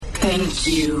Thank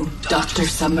you, Dr.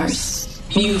 Summers.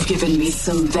 You've given me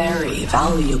some very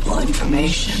valuable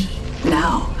information.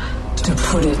 Now, to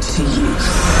put it to use.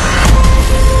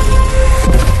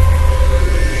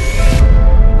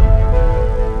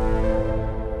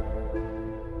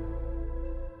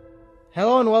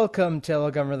 Hello and welcome to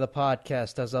Welcome to the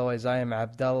podcast. As always, I am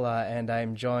Abdullah, and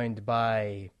I'm joined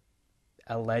by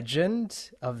a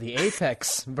legend of the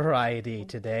Apex variety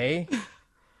today.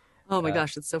 Oh my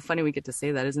gosh, it's so funny we get to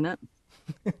say that, isn't it?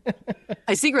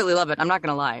 I secretly love it. I'm not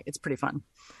going to lie. It's pretty fun.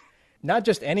 Not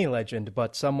just any legend,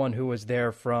 but someone who was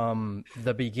there from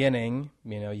the beginning.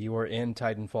 You know, you were in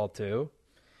Titanfall 2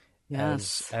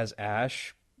 as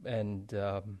Ash, and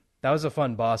that was a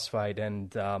fun boss fight.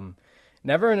 And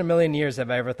never in a million years have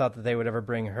I ever thought that they would ever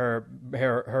bring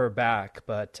her back.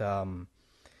 But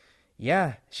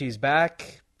yeah, she's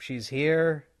back. She's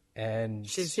here. And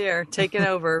she's here, taking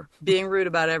over, being rude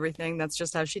about everything. That's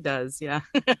just how she does. Yeah.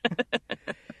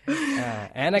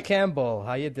 Anna Campbell,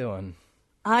 how you doing?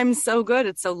 I'm so good.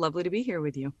 It's so lovely to be here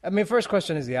with you. I mean, first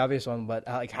question is the obvious one, but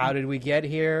how did we get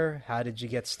here? How did you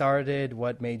get started?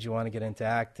 What made you want to get into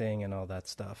acting and all that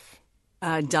stuff?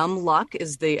 Dumb luck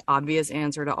is the obvious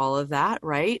answer to all of that,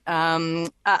 right?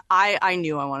 I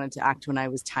knew I wanted to act when I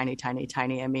was tiny.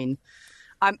 I mean,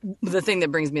 the thing that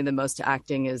brings me the most to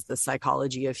acting is the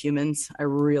psychology of humans. I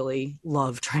really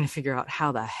love trying to figure out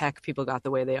how the heck people got the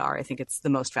way they are. I think it's the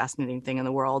most fascinating thing in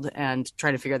the world, and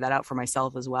trying to figure that out for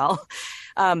myself as well.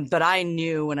 But I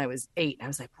knew when I was 8, I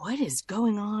was like, what is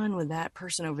going on with that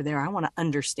person over there? I want to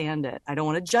understand it. I don't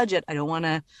want to judge it. I don't want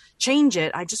to change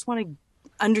it. I just want to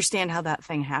understand how that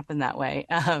thing happened that way.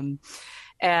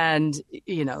 And,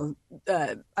 you know,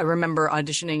 I remember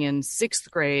auditioning in 6th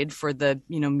grade for the,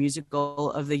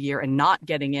 musical of the year and not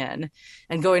getting in,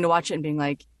 and going to watch it and being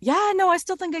like, yeah, no, I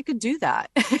still think I could do that.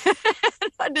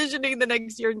 Auditioning the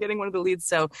next year and getting one of the leads.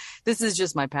 So this is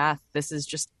just my path. This is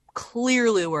just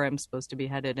clearly where I'm supposed to be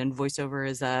headed. And voiceover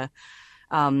is an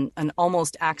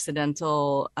almost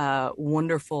accidental,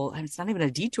 wonderful, and it's not even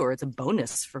a detour. It's a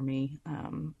bonus for me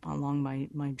along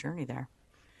my journey there.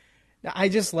 I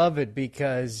just love it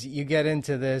because you get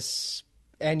into this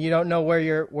and you don't know where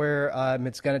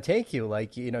it's going to take you.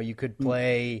 Like, you could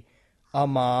play a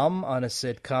mom on a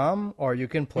sitcom, or you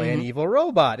can play an evil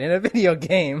robot in a video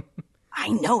game. I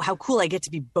know, how cool. I get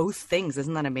to be both things.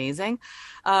 Isn't that amazing?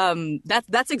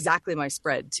 That's exactly my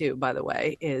spread too, by the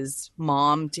way, is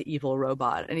mom to evil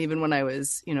robot. And even when I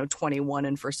was, 21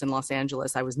 and first in Los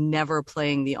Angeles, I was never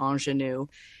playing the ingenue.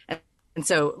 And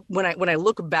so when I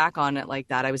look back on it like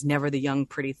that, I was never the young,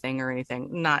 pretty thing or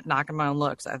anything. Not knocking my own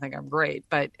looks. I think I'm great,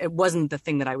 but it wasn't the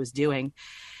thing that I was doing.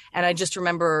 And I just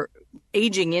remember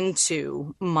aging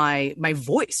into my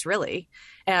voice, really,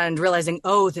 and realizing,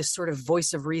 this sort of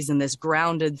voice of reason, this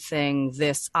grounded thing,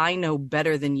 this I know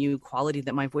better than you quality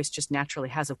that my voice just naturally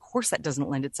has. Of course, that doesn't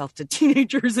lend itself to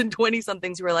teenagers and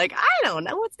 20-somethings who are like, I don't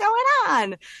know what's going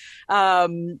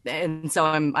on. And so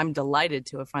I'm delighted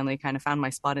to have finally kind of found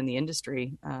my spot in the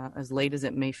industry. As late as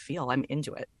it may feel, I'm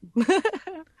into it.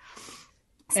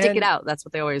 Stick it out. That's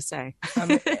what they always say.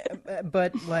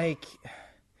 But like,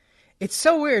 it's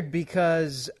so weird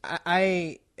because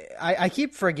I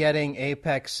keep forgetting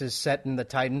Apex is set in the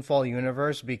Titanfall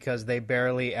universe because they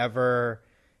barely ever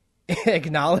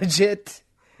acknowledge it.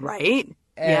 Right.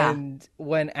 And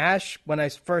when I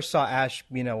first saw Ash,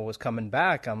 was coming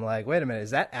back, I'm like, wait a minute,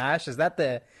 is that Ash? Is that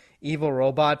the evil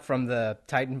robot from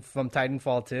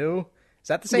Titanfall 2? Is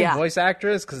that the same voice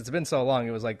actress? Because it's been so long.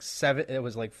 It was like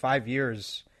 5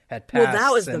 years had passed. Well,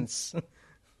 that was since.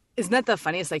 Isn't that the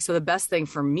funniest? So the best thing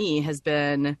for me has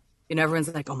been,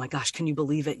 everyone's like, oh my gosh, can you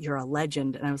believe it? You're a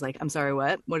legend. And I was like, I'm sorry,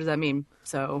 what? What does that mean?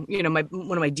 So,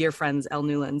 one of my dear friends, Elle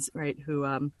Newlands, right, who's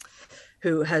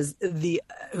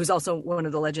also one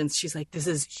of the legends. She's like, this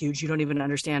is huge. You don't even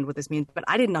understand what this means. But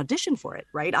I didn't audition for it,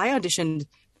 right? I auditioned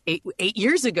eight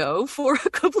years ago for a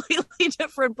completely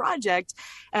different project,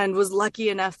 and was lucky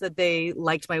enough that they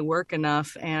liked my work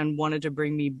enough and wanted to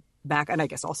bring me back. And I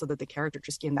guess also that the character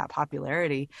just gained that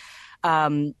popularity.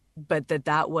 But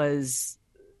that was,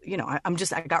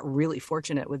 I got really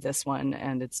fortunate with this one,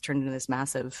 and it's turned into this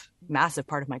massive, massive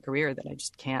part of my career that I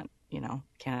just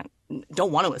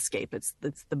don't want to escape. It's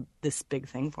this big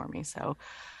thing for me. So,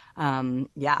 I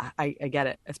get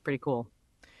it. It's pretty cool.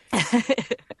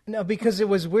 No, because it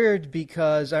was weird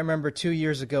because I remember 2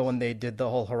 years ago when they did the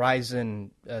whole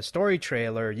Horizon story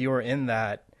trailer, you were in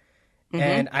that.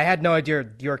 And I had no idea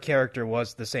your character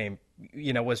was the same,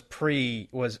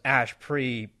 was Ash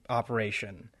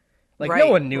pre-operation. Like,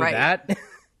 no one knew that.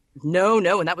 No.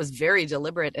 And that was very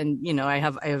deliberate. And,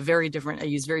 I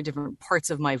use very different parts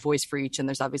of my voice for each. And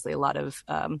there's obviously a lot of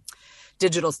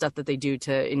digital stuff that they do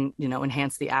to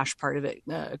enhance the Ash part of it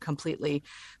completely.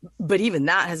 But even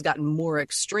that has gotten more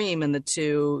extreme in the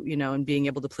two, and being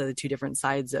able to play the two different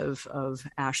sides of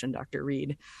Ash and Dr.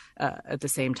 Reed at the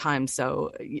same time.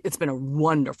 So it's been a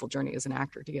wonderful journey as an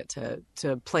actor to get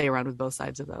to play around with both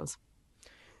sides of those.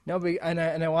 No, and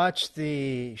I watched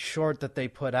the short that they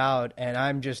put out, and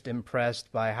I'm just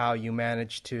impressed by how you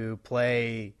managed to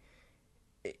play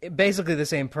basically the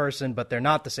same person, but they're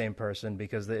not the same person,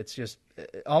 because it's just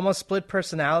almost split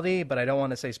personality. But I don't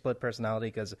want to say split personality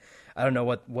because I don't know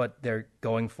what they're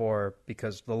going for,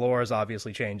 because the lore is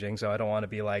obviously changing. So I don't want to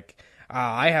be like,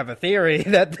 I have a theory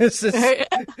that this is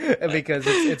because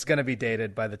it's going to be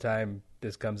dated by the time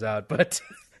this comes out. But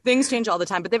things change all the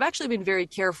time, but they've actually been very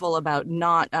careful about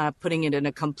not putting it in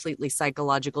a completely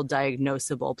psychological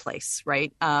diagnosable place,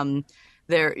 right?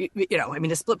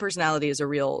 A split personality is a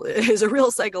real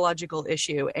psychological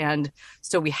issue. And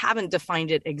so we haven't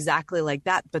defined it exactly like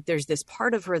that, but there's this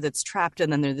part of her that's trapped,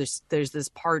 and then there's this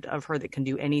part of her that can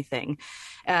do anything.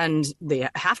 And they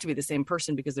have to be the same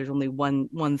person because there's only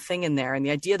one thing in there. And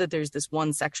the idea that there's this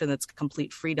one section that's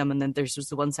complete freedom, and then there's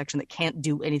just the one section that can't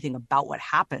do anything about what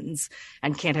happens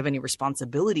and can't have any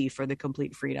responsibility for the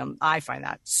complete freedom, I find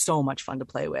that so much fun to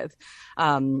play with.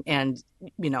 I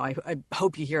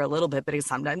hope you hear a little bit, but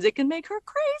sometimes it can make her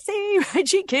crazy, right?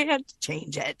 She can't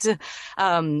change it.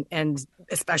 And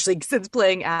especially since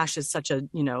playing Ash is such a,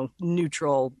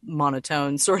 neutral,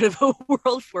 monotone sort of a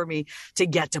world for me, to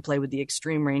get to play with the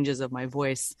extreme ranges of my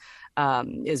voice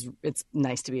it's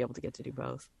nice to be able to get to do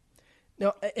both.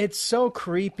 No, it's so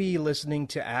creepy listening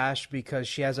to Ash because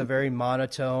she has a very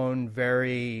monotone,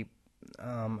 very,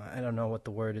 I don't know what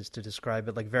the word is to describe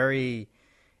it, like very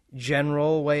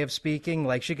general way of speaking.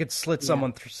 Like she could slit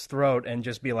someone's throat and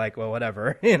just be like, well,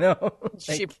 whatever,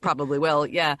 She probably will.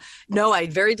 Yeah. No, I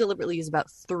very deliberately use about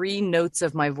 3 notes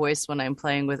of my voice when I'm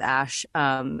playing with Ash.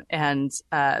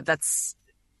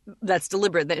 That's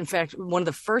deliberate. In fact, one of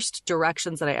the first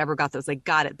directions that I ever got that was like,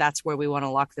 got it, that's where we want to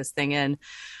lock this thing in.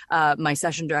 My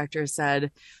session director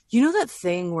said, that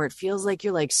thing where it feels like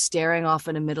you're like staring off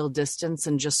in a middle distance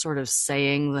and just sort of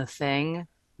saying the thing?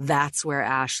 That's where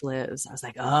Ash lives. I was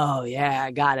like, oh yeah,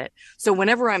 I got it. So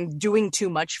whenever I'm doing too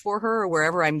much for her, or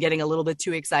wherever I'm getting a little bit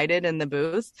too excited in the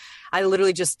booth, I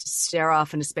literally just stare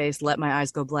off into space, let my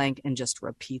eyes go blank, and just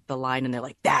repeat the line. And they're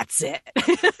like, that's it.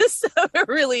 So it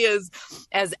really is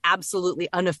as absolutely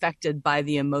unaffected by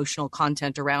the emotional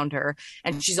content around her.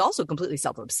 And she's also completely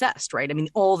self-obsessed, right? I mean,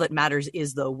 all that matters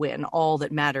is the win. All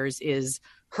that matters is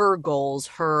her goals,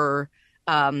 her,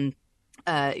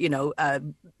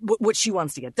 what she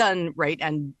wants to get done, right,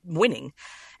 and winning.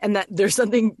 And that there's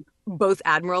something both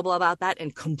admirable about that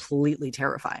and completely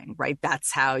terrifying, right?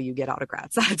 That's how you get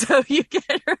autocrats. That's how you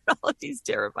get her all of these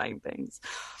terrifying things.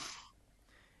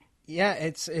 Yeah,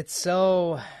 it's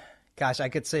so... Gosh, I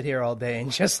could sit here all day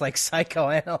and just like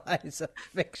psychoanalyze a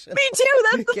fiction. Me too.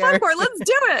 That's the fun part. Let's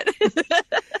do it.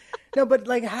 No, but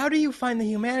like, how do you find the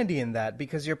humanity in that?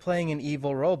 Because you're playing an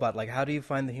evil robot. Like, how do you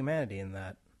find the humanity in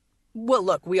that? Well,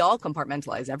 look, we all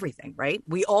compartmentalize everything, right?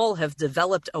 We all have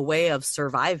developed a way of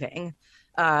surviving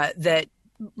that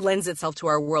lends itself to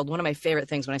our world. One of my favorite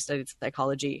things when I studied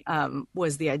psychology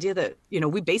was the idea that,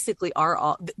 we basically are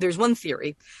all, there's one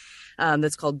theory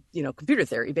that's called, computer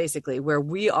theory, basically, where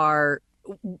we're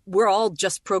all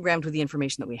just programmed with the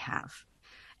information that we have.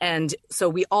 And so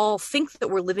we all think that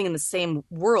we're living in the same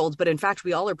world, but in fact,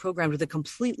 we all are programmed with a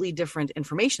completely different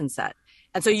information set.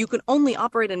 And so you can only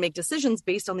operate and make decisions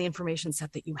based on the information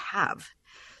set that you have.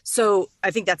 So I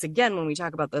think that's, again, when we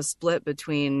talk about the split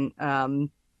between Ash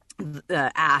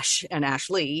and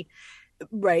Ashley,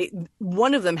 right?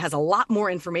 One of them has a lot more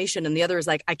information and the other is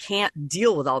like, I can't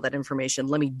deal with all that information.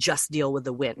 Let me just deal with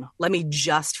the win. Let me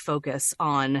just focus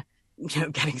on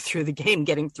getting through the game,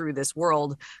 getting through this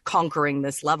world, conquering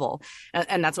this level.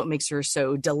 And that's what makes her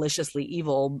so deliciously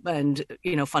evil and,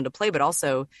 fun to play. But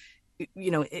also,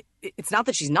 it's not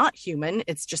that she's not human.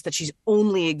 It's just that she's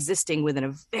only existing within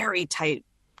a very tight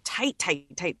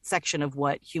section of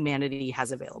what humanity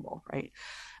has available. Right.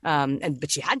 But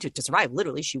she had to survive.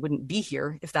 Literally, she wouldn't be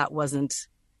here if that wasn't,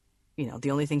 the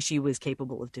only thing she was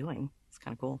capable of doing. It's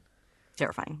kind of cool,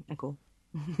 terrifying and cool.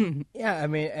 Yeah, I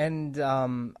mean, and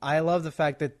I love the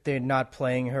fact that they're not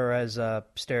playing her as a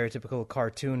stereotypical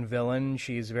cartoon villain.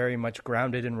 She's very much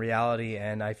grounded in reality,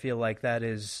 and I feel like that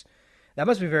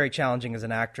must be very challenging as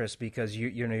an actress because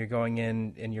you're going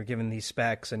in and you're given these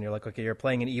specs and you're like, okay, you're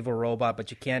playing an evil robot, but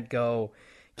you can't go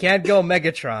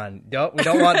Megatron. We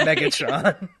don't want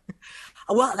Megatron.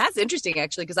 Well, that's interesting,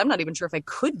 actually, because I'm not even sure if I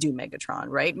could do Megatron,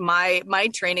 right? My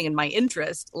training and my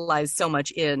interest lies so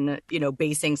much in,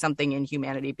 basing something in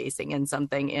humanity, basing in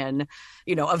something in,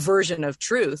 a version of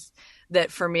truth,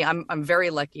 that for me, I'm very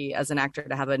lucky as an actor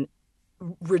to have a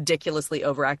ridiculously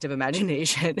overactive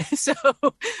imagination. So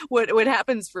what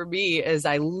happens for me is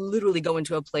I literally go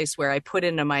into a place where I put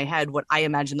into my head what I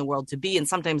imagine the world to be. And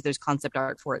sometimes there's concept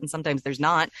art for it and sometimes there's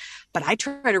not. But I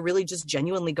try to really just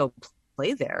genuinely go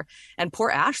play there. And poor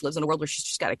Ash lives in a world where she's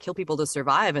just got to kill people to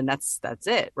survive, and that's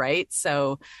it, right?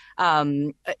 So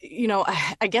I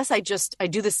guess I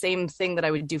do the same thing that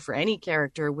I would do for any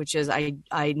character, which is I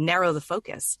narrow the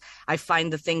focus. I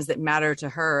find the things that matter to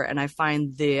her, and I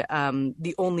find the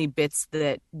only bits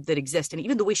that exist. And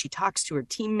even the way she talks to her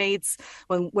teammates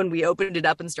when we opened it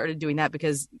up and started doing that,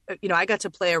 because I got to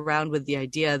play around with the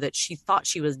idea that she thought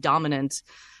she was dominant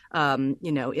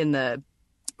in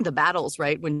the battles,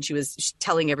 right? When she was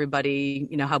telling everybody,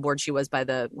 how bored she was by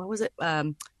what was it? What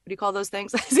do you call those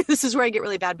things? This is where I get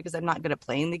really bad because I'm not good at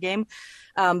playing the game.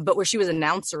 But where she was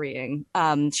announcering,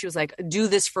 she was like, do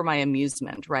this for my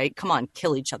amusement, right? Come on,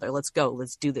 kill each other. Let's go.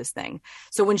 Let's do this thing.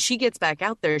 So when she gets back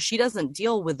out there, she doesn't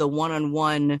deal with the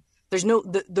one-on-one. There's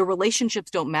the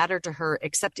relationships don't matter to her,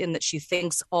 except in that she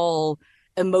thinks all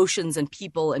emotions and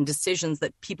people and decisions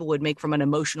that people would make from an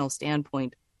emotional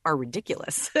standpoint are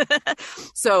ridiculous.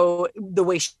 So the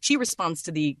way she responds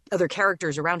to the other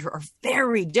characters around her are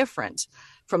very different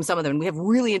from some of them. We have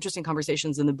really interesting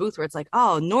conversations in the booth where it's like,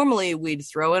 oh, normally we'd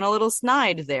throw in a little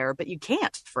snide there, but you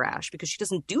can't for Ash because she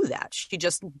doesn't do that. She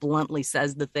just bluntly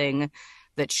says the thing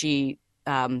that she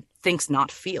thinks,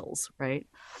 not feels, right?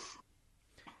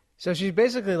 So she's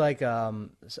basically like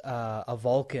a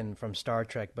Vulcan from Star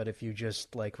Trek, but if you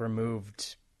just like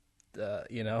removed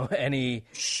any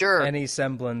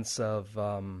semblance of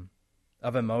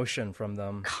emotion from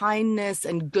them, kindness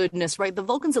and goodness, right? The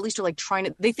Vulcans at least are like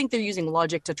they think they're using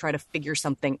logic to try to figure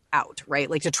something out, right?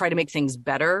 Like to try to make things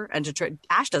better, and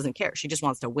Ash doesn't care. She just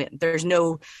wants to win. Because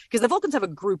the Vulcans have a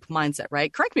group mindset,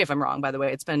 right? Correct me if I'm wrong, by the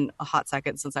way. It's been a hot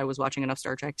second since I was watching enough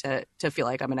Star Trek to feel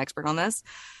like I'm an expert on this.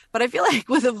 But I feel like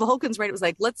with the Vulcans, right, it was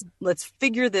like, let's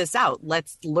figure this out.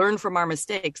 Let's learn from our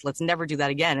mistakes. Let's never do that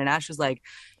again. And Ash was like,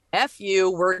 F you,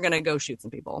 we're going to go shoot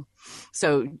some people.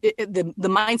 So the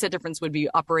mindset difference would be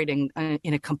operating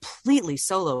in a completely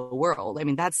solo world. I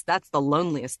mean, that's the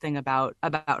loneliest thing about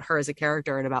her as a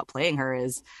character and about playing her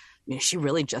is, she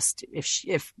really just,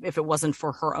 if it wasn't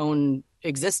for her own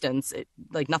existence,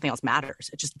 like nothing else matters.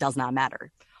 It just does not matter.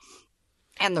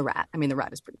 And the rat. I mean, the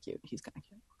rat is pretty cute. He's kind of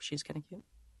cute. She's kind of cute.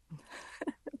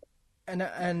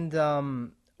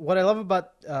 And what I love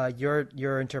about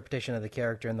your interpretation of the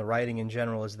character and the writing in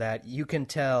general is that you can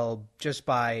tell just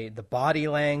by the body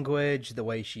language, the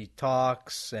way she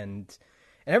talks, and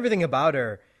everything about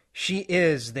her, she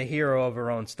is the hero of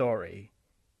her own story.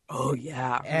 Oh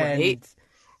yeah, right.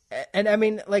 And I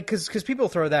mean, like, because people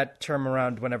throw that term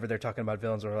around whenever they're talking about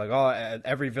villains, or like, oh,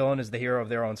 every villain is the hero of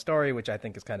their own story, which I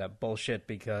think is kind of bullshit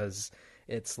because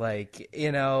it's like,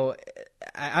 I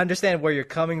understand where you're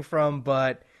coming from,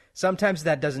 but sometimes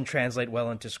that doesn't translate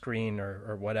well into screen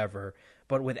or whatever.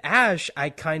 But with Ash, I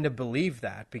kind of believe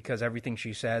that because everything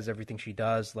she says, everything she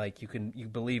does, like you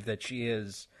believe that she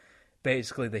is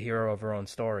basically the hero of her own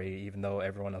story, even though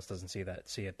everyone else doesn't see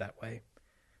it that way.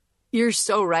 You're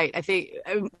so right. I think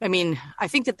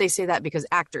that they say that because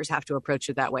actors have to approach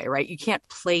it that way, right? You can't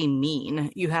play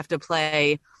mean. You have to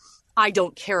play, I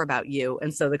don't care about you.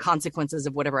 And so the consequences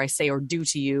of whatever I say or do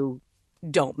to you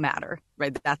don't matter,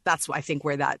 right? That's I think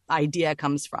where that idea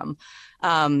comes from.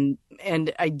 And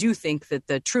I do think that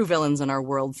the true villains in our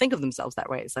world think of themselves that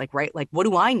way. It's like, right, like, what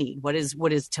do I need? What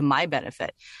is to my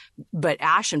benefit? But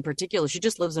Ash in particular, she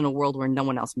just lives in a world where no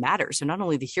one else matters. So not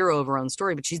only the hero of her own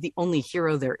story, but she's the only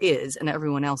hero there is, and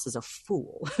everyone else is a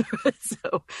fool.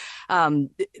 So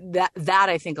that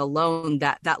I think alone,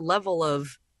 that level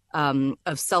of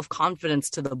self-confidence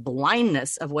to the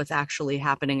blindness of what's actually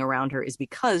happening around her is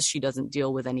because she doesn't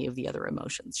deal with any of the other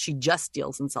emotions. She just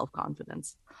deals in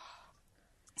self-confidence.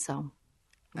 So.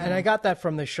 And I got that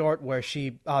from the short where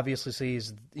she obviously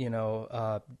sees,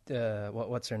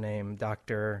 what's her name?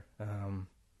 Dr.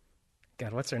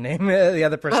 God, what's her name? The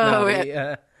other personality.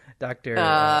 Dr.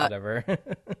 whatever.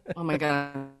 Oh my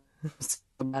God. I'm so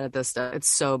bad at this stuff. It's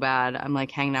so bad. I'm like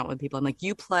hanging out with people. I'm like,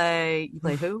 you play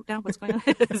who now? What's going on?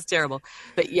 It's terrible.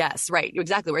 But yes, right.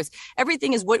 Exactly. Whereas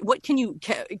everything is what can you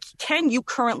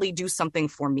currently do something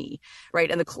for me? Right.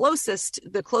 And the closest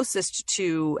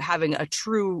to having a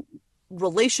true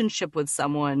relationship with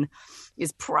someone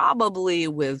is probably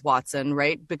with Watson,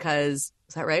 right? Because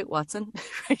is that right? Watson?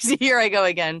 Here I go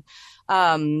again.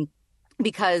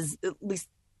 because at least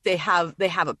they have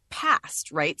a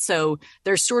past, right? So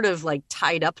they're sort of like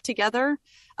tied up together.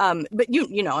 But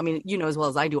you know, I mean, you know as well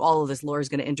as I do, all of this lore is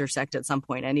going to intersect at some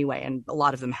point anyway, and a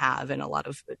lot of them have in a lot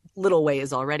of little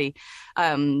ways already.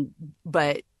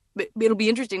 But it'll be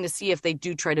interesting to see if they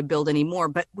do try to build any more.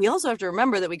 But we also have to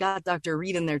remember that we got Dr.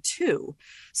 Reed in there too.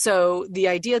 So the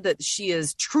idea that she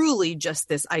is truly just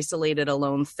this isolated,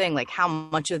 alone thing, like how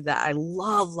much of that, I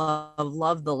love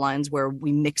the lines where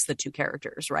we mix the two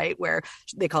characters, right? Where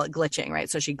they call it glitching, right?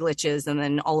 So she glitches and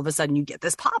then all of a sudden you get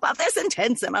this pop of this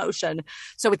intense emotion.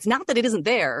 So it's not that it isn't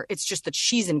there. It's just that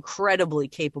she's incredibly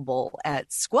capable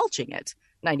at squelching it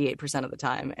 98% of the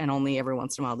time, and only every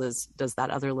once in a while does that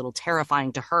other little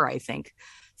terrifying to her, I think,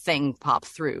 thing pop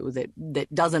through that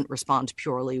doesn't respond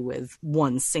purely with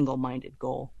one single-minded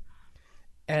goal.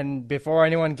 And before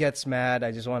anyone gets mad,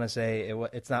 I just want to say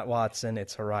it's not Watson,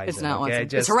 it's Horizon. It's not okay?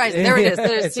 Watson. It's Horizon. There it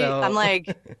is. See, I'm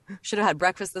like, should have had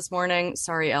breakfast this morning.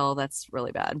 Sorry, Elle, that's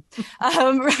really bad.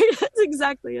 Right? That's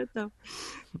exactly it, though.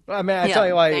 Well, I mean, I tell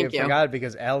you why I forgot,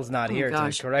 because Elle's not here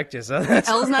to correct you. So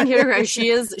Elle's not here to correct. She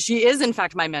is in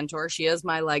fact my mentor. She is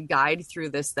my like guide through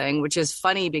this thing, which is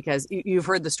funny because you've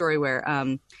heard the story where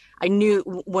I knew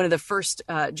one of the first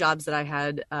jobs that I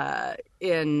had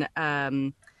in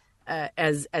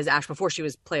as Ash before she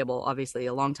was playable, obviously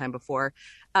a long time before.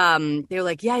 They were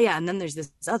like, yeah, and then there's this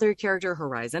other character,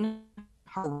 Horizon,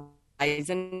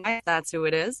 that's who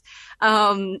it is.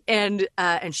 And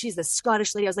she's this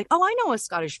Scottish lady. I was like, oh, I know a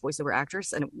Scottish voiceover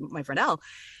actress, and my friend Elle.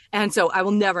 And so I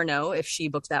will never know if she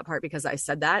booked that part because I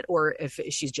said that, or if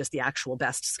she's just the actual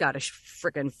best Scottish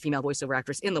freaking female voiceover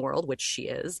actress in the world, which she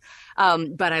is.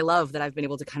 But I love that I've been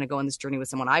able to kind of go on this journey with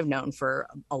someone I've known for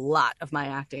a lot of my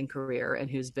acting career and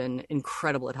who's been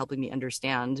incredible at helping me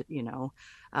understand, you know,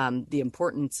 the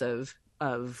importance of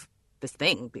this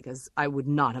thing, because I would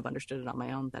not have understood it on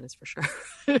my own. That is for sure.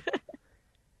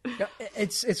 Yeah,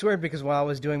 it's weird because while I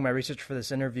was doing my research for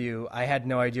this interview, I had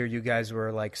no idea you guys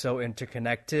were like so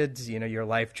interconnected. You know, your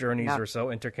life journeys were so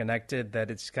interconnected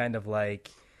that it's kind of like,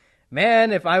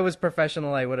 man, if I was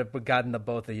professional, I would have gotten the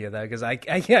both of you though, because I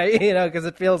you know, because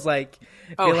it feels like.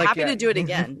 Happy to do it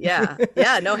again.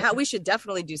 Yeah, no, we should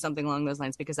definitely do something along those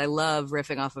lines because I love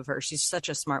riffing off of her. She's such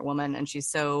a smart woman, and she's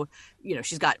so, you know,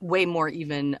 she's got way more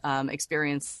even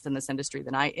experience in this industry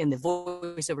than in the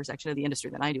voiceover section of the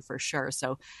industry than I do for sure.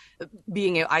 So,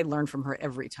 I learn from her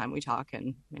every time we talk,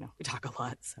 and you know, we talk a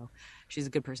lot. So, she's a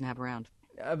good person to have around.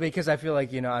 Because I feel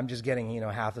like, you know, I'm just getting, you know,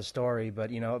 half the story, but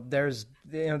you know, there's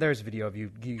video of you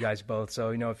guys both.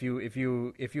 So, you know, if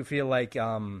you feel like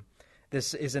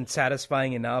this isn't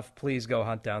satisfying enough, please go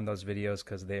hunt down those videos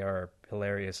because they are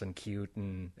hilarious and cute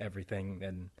and everything.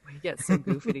 And we get so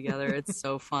goofy together. It's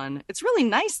so fun. It's really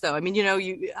nice though. I mean, you know,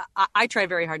 I try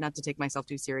very hard not to take myself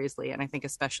too seriously, and I think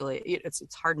especially it's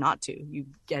hard not to. You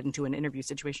get into an interview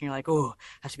situation, you're like, oh,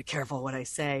 I have to be careful what I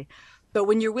say. But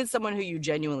when you're with someone who you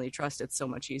genuinely trust, it's so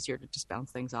much easier to just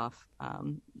bounce things off,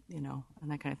 you know,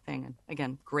 and that kind of thing. And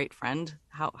again, great friend.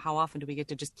 How often do we get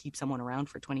to just keep someone around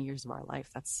for 20 years of our life?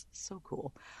 That's so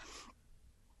cool.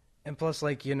 And plus,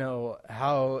 like, you know,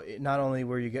 how not only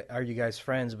are you guys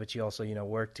friends, but you also, you know,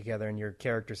 work together and your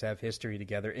characters have history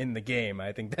together in the game.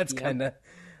 I think that's kind of.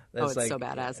 It's like, so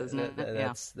badass, isn't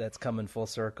it? That's coming full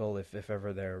circle. If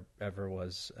ever there ever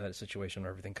was a situation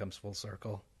where everything comes full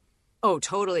circle. Oh,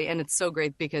 totally. And it's so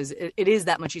great because it is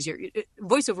that much easier.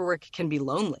 Voiceover work can be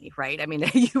lonely, right? I mean,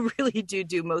 you really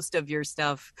do most of your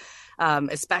stuff,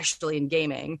 especially in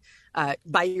gaming,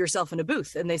 by yourself in a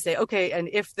booth. And they say, okay, and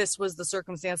if this was the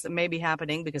circumstance that may be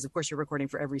happening, because of course you're recording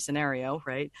for every scenario,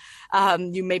 right?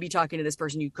 You may be talking to this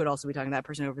person. You could also be talking to that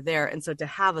person over there. And so to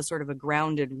have a sort of a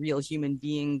grounded, real human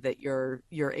being that you're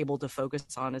able to focus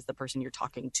on as the person you're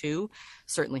talking to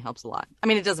certainly helps a lot. I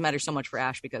mean, it doesn't matter so much for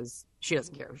Ash because she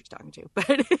doesn't care who she's talking to,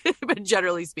 but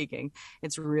generally speaking,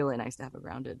 it's really nice to have a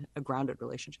grounded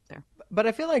relationship there. But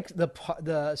I feel like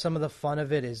some of the fun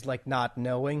of it is like not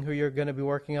knowing who you're going to be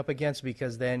working up against,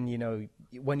 because then, you know,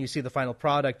 when you see the final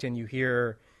product and you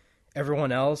hear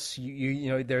everyone else, you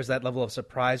know, there's that level of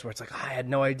surprise where it's like, oh, I had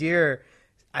no idea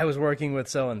I was working with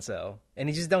so and so, and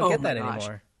you just don't get that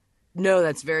anymore. No,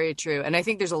 that's very true, and I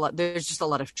think there's just a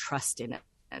lot of trust in it.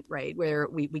 Right, where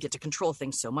we get to control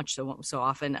things so much so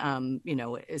often, you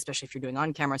know, especially if you're doing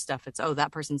on-camera stuff, it's, oh,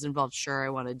 that person's involved, sure, I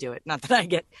want to do it. Not that I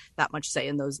get that much say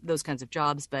in those kinds of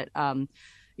jobs, but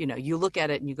you know, you look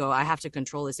at it and you go, I have to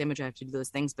control this image, I have to do those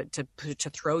things, but to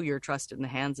throw your trust in the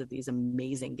hands of these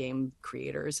amazing game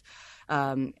creators,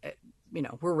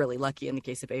 we're really lucky in the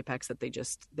case of Apex that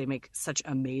they make such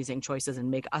amazing choices and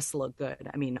make us look good.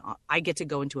 I mean, I get to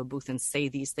go into a booth and say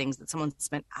these things that someone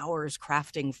spent hours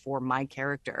crafting for my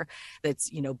character.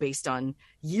 That's, based on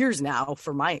years now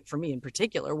for me in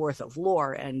particular worth of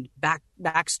lore and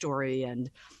backstory and,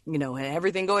 and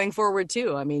everything going forward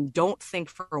too. I mean, don't think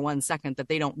for 1 second that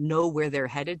they don't know where they're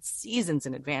headed seasons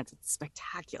in advance. It's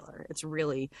spectacular. It's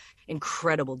really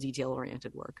incredible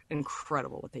detail-oriented work.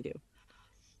 Incredible what they do.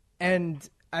 And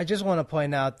I just want to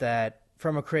point out that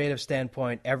from a creative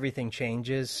standpoint, everything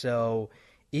changes. So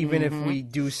even if we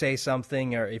do say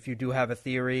something or if you do have a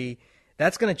theory,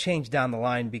 that's going to change down the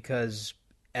line because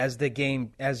as the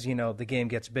game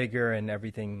gets bigger and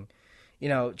everything,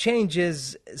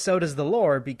 changes, so does the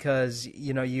lore because,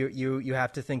 you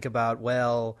have to think about,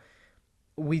 well,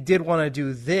 we did want to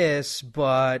do this,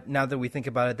 but now that we think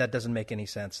about it, that doesn't make any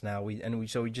sense now.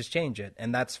 So we just change it,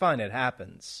 and that's fine. It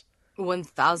happens.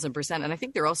 1,000%. And I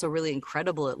think they're also really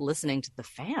incredible at listening to the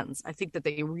fans. I think that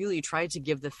they really try to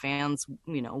give the fans,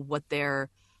 what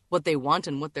they want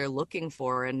and what they're looking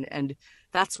for. And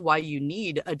that's why you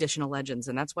need additional legends.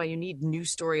 And that's why you need new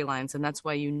storylines. And that's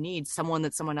why you need someone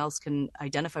that someone else can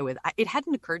identify with. It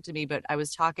hadn't occurred to me, but I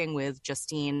was talking with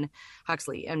Justine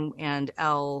Huxley and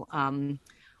Elle,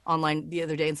 online the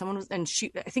other day, and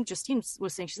I think Justine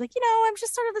was saying, she's like, I'm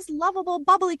just sort of this lovable,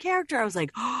 bubbly character. I was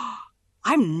like, oh,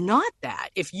 I'm not that.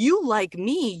 If you like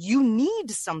me, you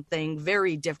need something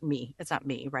very different. Me, it's not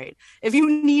me, right? If you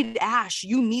need Ash,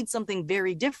 you need something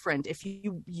very different. If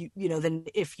then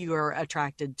if you are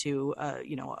attracted to,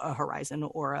 a Horizon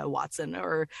or a Watson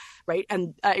or, right?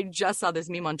 And I just saw this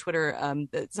meme on Twitter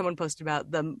that someone posted about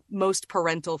the most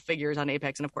parental figures on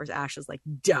Apex. And of course, Ash is like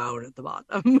down at the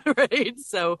bottom, right?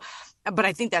 So, but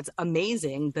I think that's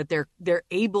amazing that they're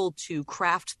able to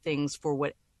craft things for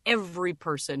what every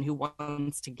person who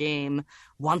wants to game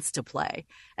wants to play,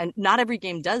 and not every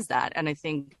game does that. And I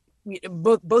think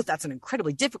both that's an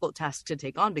incredibly difficult task to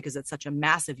take on because it's such a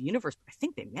massive universe. I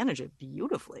think they manage it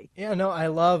beautifully. Yeah, no, I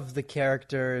love the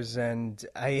characters, and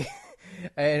I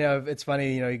know it's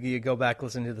funny. You go back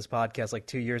listen to this podcast like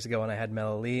 2 years ago when I had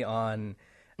Mel Lee on,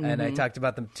 and I talked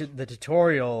about the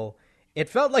tutorial. It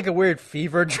felt like a weird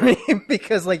fever dream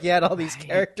because you had all these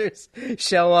characters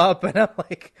show up and I'm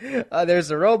like,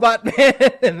 there's a robot man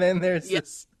and then there's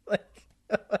this, what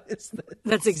is this?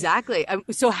 That's exactly.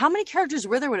 So how many characters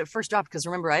were there when it first dropped? Because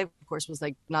remember, I, of course, was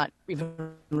not even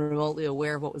remotely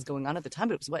aware of what was going on at the time,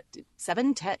 but it was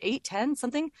 7, 10, 8, 10,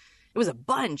 something? It was a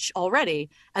bunch already.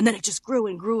 And then it just grew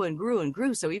and grew and grew and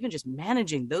grew. So even just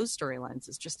managing those storylines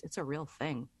it's a real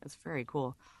thing. It's very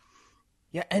cool.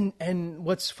 Yeah, and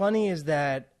what's funny is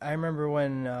that I remember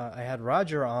when I had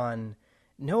Roger on,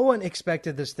 no one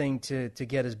expected this thing to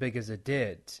get as big as it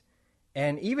did.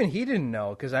 And even he didn't know,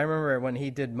 because I remember when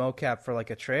he did mocap for a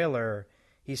trailer,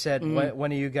 he said,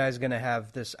 when are you guys going to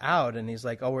have this out? And he's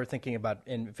like, we're thinking about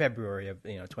in February of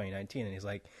 2019. And he's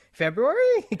like,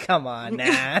 February? Come on,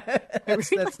 nah.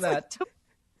 that's not...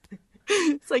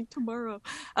 It's like tomorrow.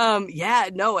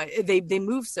 They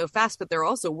move so fast, but they're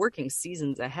also working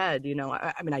seasons ahead.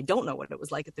 I mean, I don't know what it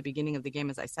was like at the beginning of the game,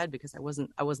 as I said, because I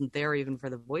wasn't there even for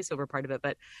the voiceover part of it.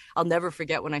 But I'll never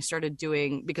forget when I started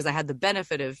doing, because I had the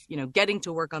benefit of, getting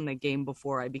to work on the game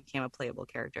before I became a playable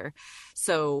character.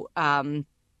 So, I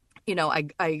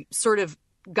sort of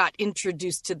got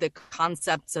introduced to the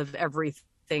concepts of everything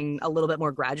a little bit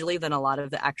more gradually than a lot of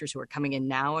the actors who are coming in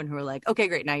now and who are like, okay,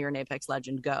 great, now you're an Apex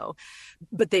legend, go.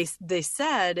 But they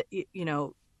said,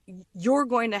 you're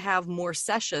going to have more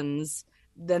sessions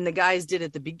than the guys did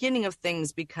at the beginning of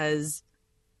things because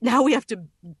now we have to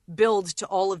build to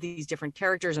all of these different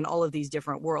characters and all of these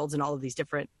different worlds and all of these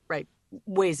different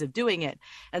ways of doing it.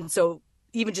 And so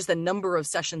even just the number of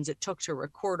sessions it took to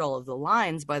record all of the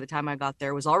lines by the time I got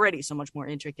there was already so much more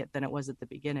intricate than it was at the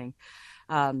beginning.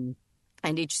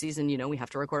 And each season, we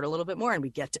have to record a little bit more, and we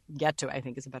get to, I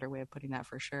think is a better way of putting that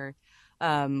for sure.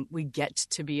 We get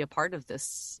to be a part of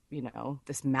this,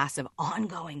 this massive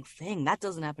ongoing thing. That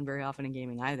doesn't happen very often in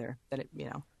gaming either. That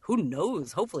who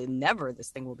knows? Hopefully never this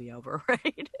thing will be over,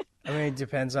 right? I mean, it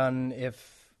depends on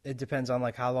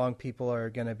how long people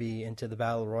are going to be into the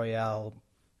Battle Royale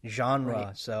genre.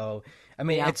 Right. So, I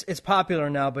mean, it's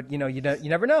popular now, but you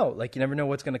never know. You never know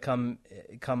what's going to come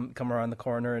around the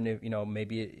corner, and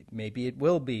maybe it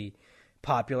will be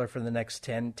popular for the next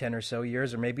 10 or so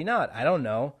years, or maybe not. I don't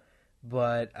know,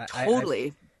 but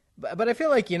totally. But I feel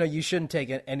like you shouldn't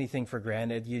take anything for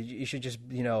granted. You should just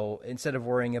instead of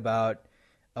worrying about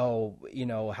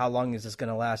how long is this going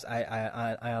to last.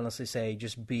 I honestly say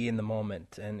just be in the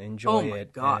moment and enjoy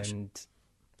it. Gosh. And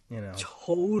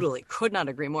Totally could not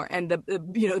agree more. And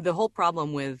the whole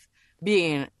problem with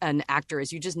being an actor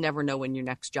is you just never know when your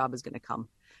next job is going to come.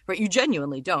 Right? You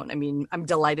genuinely don't. I mean, I'm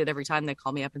delighted every time they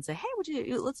call me up and say,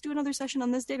 hey, let's do another session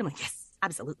on this date. I'm like, yes,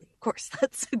 absolutely. Of course.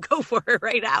 Let's go for it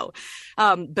right now.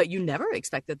 But you never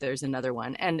expect that there's another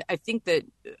one. And I think that,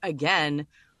 again,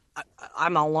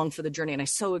 I'm all along for the journey. And I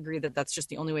so agree that that's just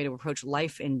the only way to approach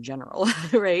life in general,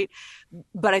 right?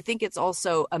 But I think it's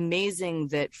also amazing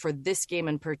that for this game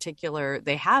in particular,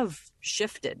 they have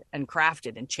shifted and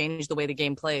crafted and changed the way the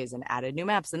game plays and added new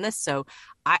maps and this. So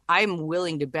I'm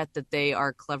willing to bet that they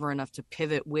are clever enough to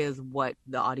pivot with what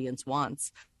the audience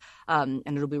wants. And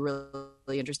it'll be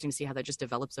really interesting to see how that just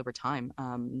develops over time.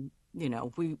 You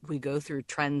know, we go through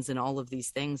trends and all of these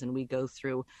things, and we go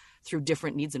through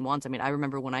different needs and wants. I mean, I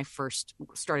remember when I first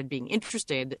started being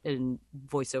interested in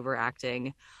voiceover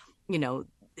acting, you know,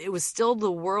 it was still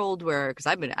the world where, because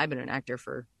I've been an actor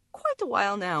for quite a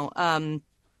while now.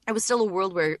 It was still a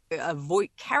world where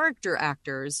character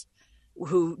actors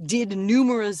who did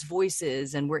numerous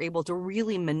voices and were able to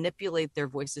really manipulate their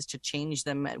voices to change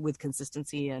them with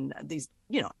consistency and these,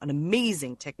 you know, an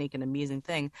amazing technique, an amazing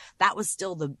thing. That was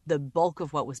still the bulk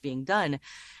of what was being done.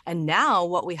 And now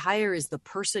what we hire is the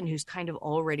person who's kind of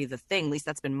already the thing. At least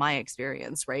that's been my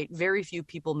experience, right? Very few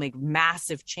people make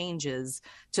massive changes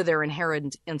to their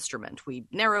inherent instrument. We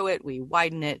narrow it, we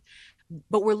widen it.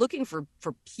 But we're looking for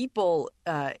people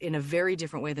in a very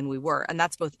different way than we were. And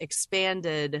that's both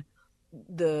expanded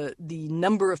the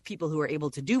number of people who are able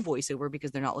to do voiceover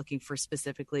because they're not looking for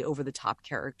specifically over the top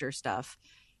character stuff,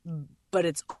 but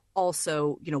it's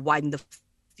also, you know, widened the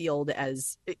field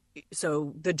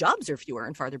so the jobs are fewer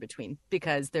and farther between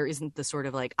because there isn't the sort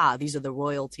of like, these are the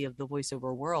royalty of the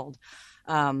voiceover world.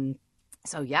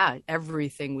 So yeah,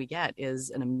 everything we get is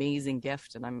an amazing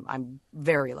gift, and I'm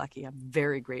very lucky. I'm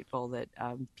very grateful that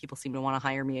people seem to want to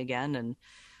hire me again,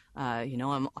 and you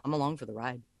know, I'm along for the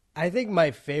ride. I think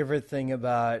my favorite thing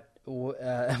about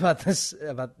this,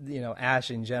 about, you know, Ash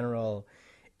in general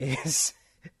is,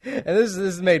 and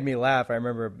this made me laugh. I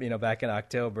remember, you know, back in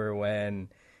October when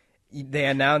they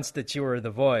announced that you were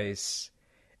the voice,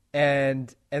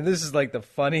 and this is like the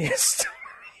funniest story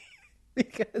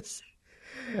because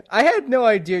I had no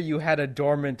idea you had a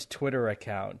dormant Twitter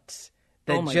account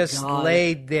that just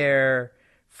laid there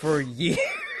for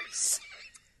years.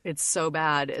 It's so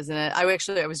bad, isn't it? I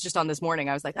was just on this morning.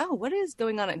 I was like, oh, what is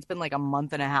going on? It's been like a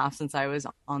month and a half since I was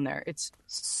on there. It's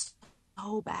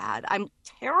so bad. I'm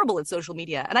terrible at social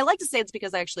media. And I like to say it's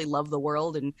because I actually love the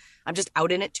world and I'm just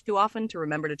out in it too often to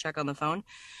remember to check on the phone.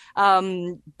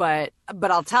 But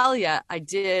I'll tell you, I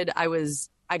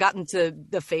got into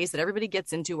the phase that everybody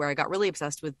gets into where I got really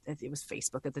obsessed with, it was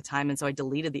Facebook at the time. And so I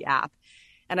deleted the app.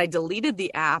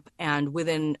 And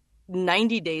within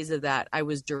 90 days of that, I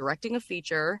was directing a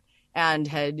feature and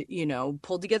had, you know,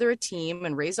 pulled together a team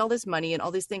and raised all this money and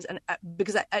all these things. And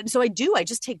because I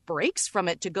just take breaks from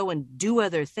it to go and do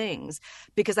other things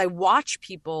because I watch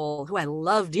people who I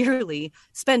love dearly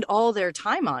spend all their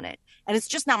time on it. And it's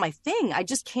just not my thing. I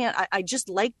just can't, I just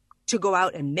like to go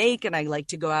out and make, and I like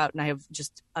to go out and I have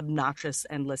just obnoxious,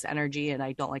 endless energy, and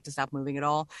I don't like to stop moving at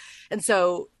all. And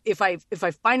so if I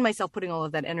find myself putting all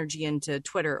of that energy into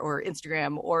Twitter or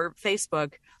Instagram or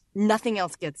Facebook, nothing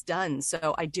else gets done.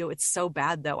 So I do. It's so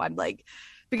bad though. I'm like,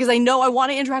 because I know I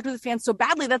want to interact with the fans so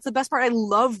badly. That's the best part. I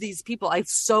love these people. I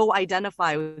so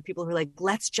identify with people who are like,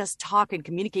 let's just talk and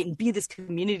communicate and be this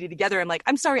community together. I'm like,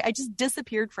 I'm sorry, I just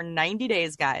disappeared for 90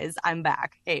 days, guys. I'm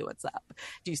back. Hey, what's up?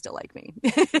 Do you still like me?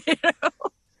 You know?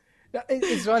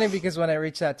 It's funny because when I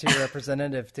reached out to your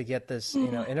representative to get this,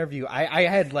 you know, interview, I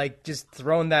had like just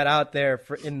thrown that out there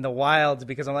in the wild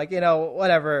because I'm like, you know,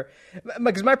 whatever.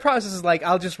 Because my process is like,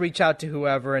 I'll just reach out to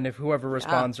whoever, and if whoever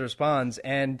responds.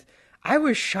 And I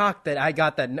was shocked that I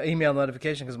got that email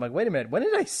notification because I'm like, wait a minute, when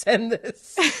did I send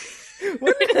this?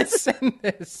 When did I send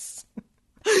this?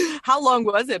 How long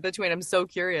was it between? I'm so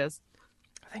curious.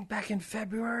 I think back in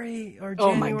February or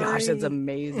January. Oh my gosh, it's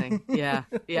amazing. Yeah,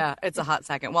 it's a hot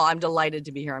second. Well, I'm delighted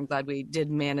to be here. I'm glad we did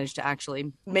manage to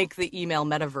actually make the email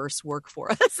metaverse work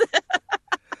for us.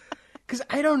 Because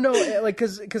I don't know, like,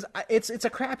 because it's a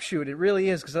crapshoot. It really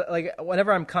is. Because like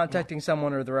whenever I'm contacting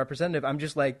someone or the representative, I'm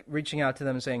just like reaching out to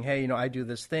them and saying, hey, you know, I do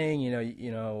this thing.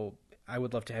 You know, I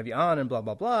would love to have you on, and blah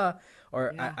blah blah.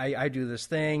 Or I do this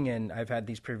thing, and I've had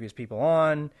these previous people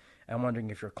on. I'm wondering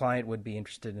if your client would be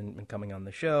interested in coming on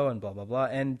the show, and blah blah blah.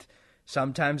 And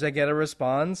sometimes I get a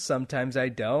response, sometimes I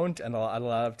don't, and a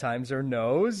lot of times are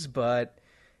no's. But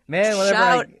man,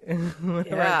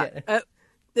 whenever I get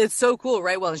It's so cool,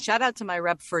 right? Well, and shout out to my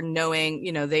rep for knowing,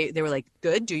 they were like,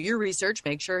 good, do your research,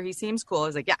 make sure he seems cool. I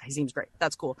was like, yeah, he seems great.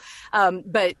 That's cool.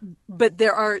 But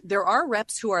there are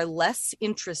reps who are less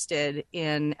interested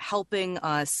in helping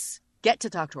us get to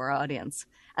talk to our audience.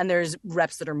 And there's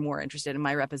reps that are more interested. And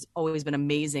my rep has always been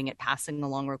amazing at passing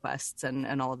along requests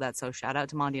and all of that. So shout out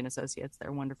to Mondi and Associates.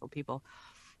 They're wonderful people.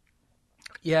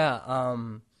 Yeah.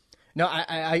 No,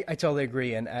 I totally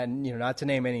agree. And not to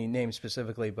name any names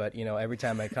specifically, but, every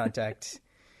time I contact,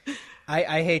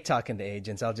 I hate talking to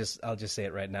agents. I'll just say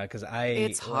it right now. Cause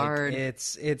it's hard.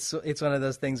 It's one of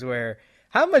those things where,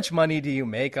 how much money do you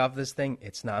make off this thing?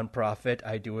 It's nonprofit.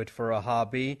 I do it for a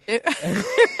hobby.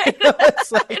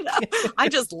 I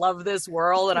just love this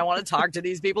world and I want to talk to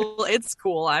these people. It's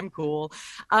cool. I'm cool.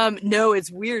 No,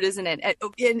 it's weird, isn't it?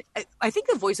 And I think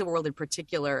the voiceover world in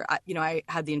particular, I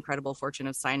had the incredible fortune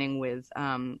of signing with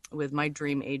my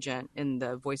dream agent in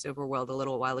the voiceover world a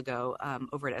little while ago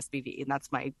over at SBV. And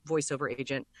that's my voiceover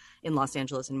agent in Los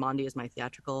Angeles, and Mondi is my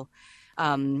theatrical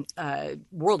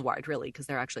worldwide, really, because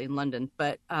they're actually in London.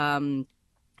 But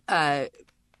the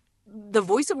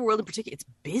voiceover world in particular, it's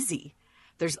busy.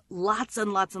 There's lots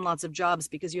and lots and lots of jobs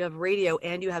because you have radio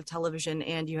and you have television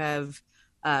and you have,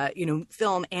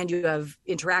 film and you have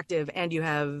interactive and you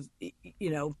have,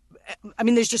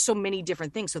 there's just so many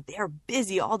different things. So they're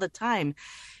busy all the time.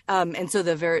 And so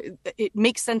it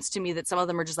makes sense to me that some of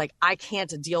them are just like, I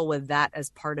can't deal with that as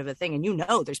part of a thing. And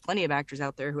there's plenty of actors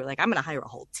out there who are like, I'm going to hire a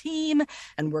whole team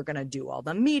and we're going to do all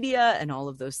the media and all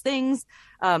of those things.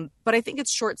 But I think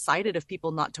it's short-sighted of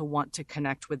people not to want to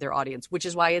connect with their audience, which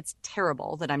is why it's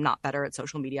terrible that I'm not better at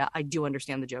social media. I do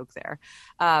understand the joke there.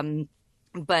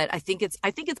 But I think it's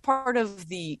part of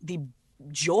the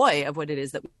joy of what it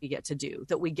is that we get to do,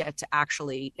 that we get to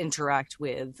actually interact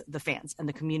with the fans and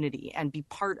the community and be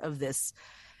part of this,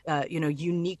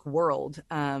 unique world.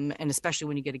 And especially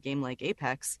when you get a game like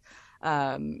Apex,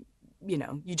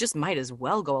 you just might as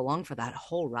well go along for that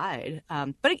whole ride.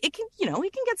 But it can,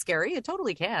 it can get scary. It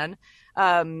totally can.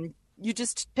 You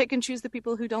just pick and choose the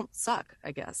people who don't suck,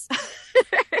 I guess.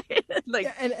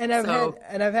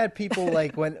 I've had people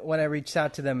like when I reached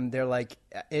out to them, they're like,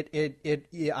 I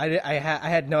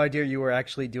had no idea you were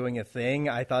actually doing a thing.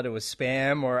 I thought it was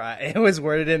spam, or it was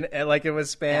worded in like it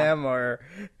was spam, or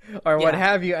what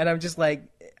have you. And I'm just like,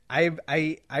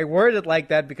 I word it like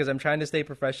that because I'm trying to stay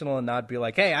professional and not be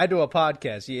like, hey, I do a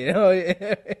podcast,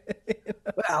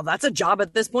 Well, that's a job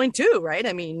at this point too, right?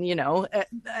 I mean,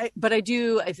 but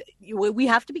we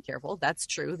have to be careful. That's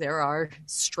true. There are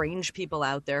strange people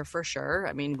out there for sure.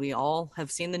 I mean, we all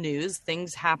have seen the news.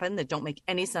 Things happen that don't make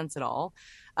any sense at all.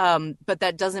 But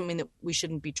that doesn't mean that we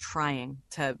shouldn't be trying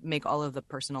to make all of the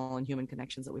personal and human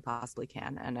connections that we possibly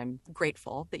can. And I'm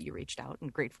grateful that you reached out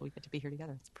and grateful we get to be here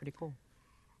together. It's pretty cool.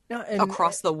 No,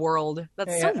 across the world.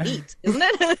 That's so neat, isn't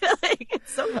it?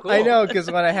 It's so cool. I know, because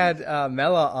when I had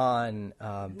Mela on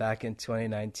back in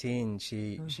 2019,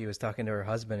 she was talking to her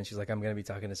husband, and she's like, I'm going to be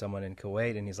talking to someone in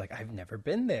Kuwait. And he's like, I've never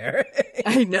been there.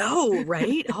 I know,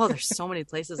 right? Oh, there's so many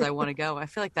places I want to go. I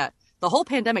feel like that the whole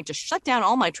pandemic just shut down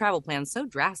all my travel plans so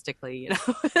drastically.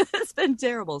 It's been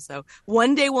terrible. So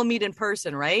one day we'll meet in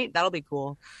person, right? That'll be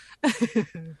cool.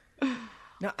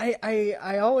 No,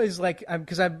 I always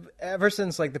because I've ever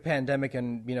since like the pandemic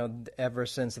and ever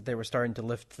since that they were starting to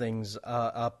lift things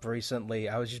up recently,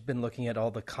 I was just been looking at all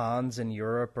the cons in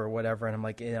Europe or whatever, and I'm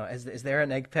like, is there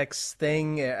an Apex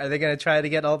thing? Are they going to try to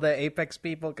get all the Apex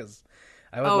people? Because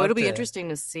it'll be interesting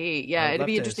to see. Yeah, it'll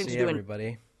be interesting to do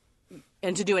everybody.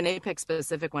 And to do an Apex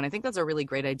specific one, I think that's a really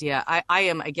great idea. I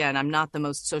am, again, I'm not the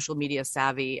most social media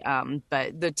savvy,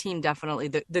 but the team definitely,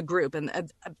 the group,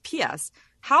 and P.S.,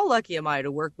 how lucky am I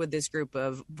to work with this group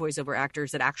of voiceover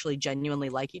actors that actually genuinely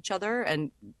like each other and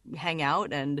hang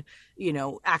out and,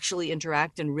 actually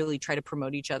interact and really try to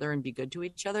promote each other and be good to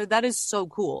each other. That is so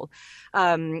cool.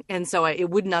 And so it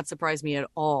would not surprise me at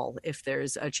all if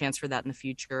there's a chance for that in the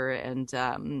future. And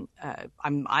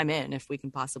I'm in if we can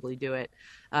possibly do it.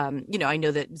 I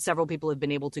know that several people have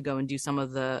been able to go and do some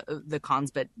of the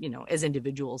cons, but, as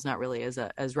individuals, not really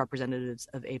as representatives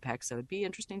of Apex. So it'd be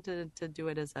interesting to do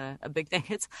it as a big thing.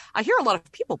 I hear a lot of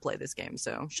people play this game,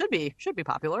 so should be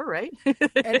popular, right?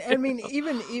 and I mean,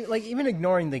 even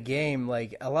ignoring the game,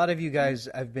 like a lot of you guys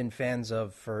I've been fans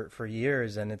of for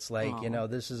years, and it's like,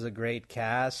 this is a great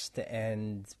cast,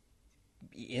 and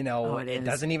it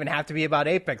doesn't even have to be about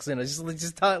Apex. Let's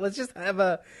just have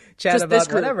a chat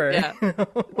about whatever. Yeah.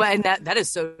 Well, and that is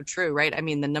so true, right? I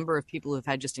mean, the number of people who've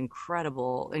had just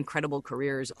incredible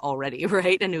careers already,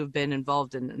 right, and who've been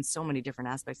involved in so many different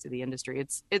aspects of the industry.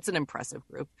 It's an impressive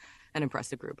group.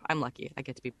 I'm lucky I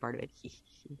get to be part of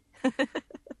it.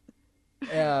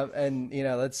 And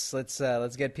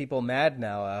let's get people mad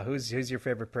now. Who's your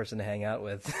favorite person to hang out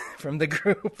with from the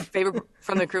group? Favorite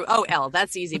from the crew? Oh, Elle,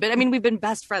 that's easy. But I mean, we've been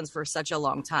best friends for such a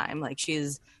long time. Like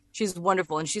she's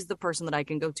wonderful, and she's the person that I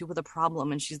can go to with a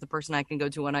problem, and she's the person I can go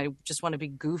to when I just want to be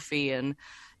goofy, and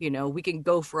we can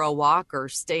go for a walk or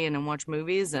stay in and watch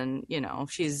movies, and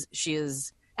she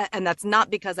is. And that's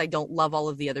not because I don't love all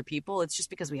of the other people. It's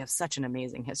just because we have such an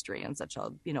amazing history and such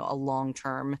a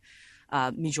long-term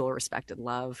mutual respect and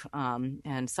love.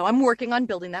 And so I'm working on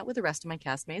building that with the rest of my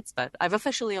castmates, but I've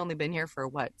officially only been here for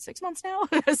 6 months now.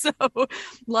 So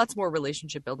lots more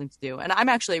relationship building to do. And I'm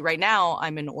actually right now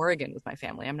I'm in Oregon with my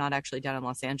family. I'm not actually down in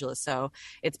Los Angeles. So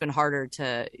it's been harder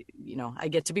to, I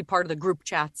get to be part of the group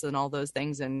chats and all those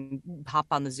things and hop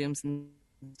on the Zooms and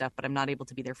stuff, but I'm not able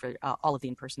to be there for all of the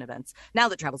in-person events. Now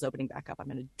that travel's opening back up, I'm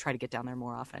going to try to get down there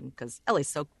more often because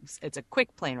LA's it's a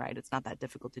quick plane ride. It's not that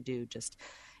difficult to do. Just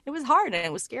it was hard and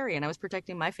it was scary, and I was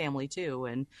protecting my family too,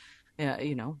 and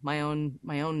my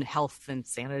own health and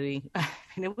sanity.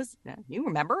 And it was, you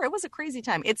remember, it was a crazy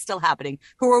time. It's still happening.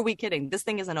 Who are we kidding? This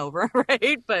thing isn't over,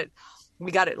 right? But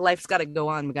we got it. Life's got to go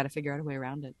on. We got to figure out a way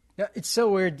around it. Yeah, it's so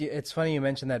weird. It's funny you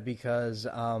mentioned that because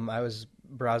I was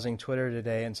browsing Twitter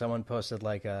today and someone posted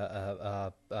like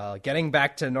a getting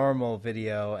back to normal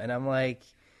video, and I'm like,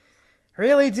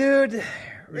 really, dude?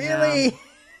 Really?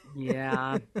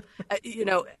 Yeah.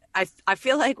 I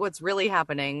feel like what's really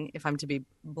happening, if I'm to be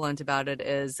blunt about it,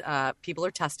 is people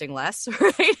are testing less,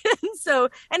 right?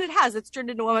 And it's turned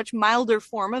into a much milder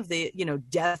form of the,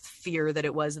 death fear that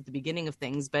it was at the beginning of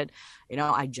things. But,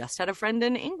 I just had a friend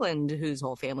in England whose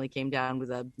whole family came down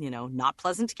with a, not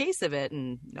pleasant case of it,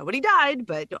 and nobody died,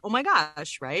 but oh my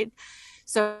gosh, right?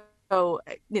 So,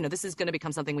 this is going to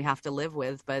become something we have to live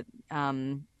with. But,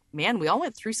 man, we all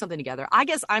went through something together. I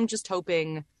guess I'm just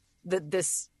hoping that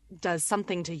this does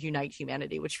something to unite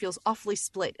humanity, which feels awfully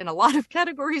split in a lot of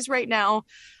categories right now.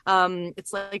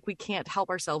 It's like we can't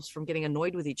help ourselves from getting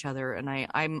annoyed with each other. And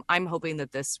I'm hoping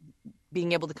that this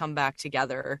being able to come back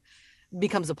together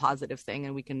becomes a positive thing,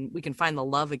 and we can find the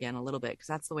love again a little bit, because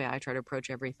that's the way I try to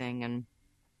approach everything. And,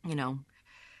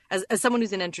 as someone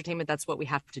who's in entertainment, that's what we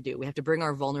have to do. We have to bring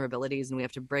our vulnerabilities, and we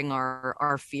have to bring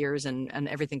our fears and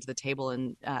everything to the table,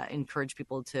 and encourage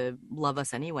people to love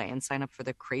us anyway and sign up for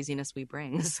the craziness we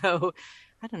bring. So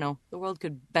I don't know, the world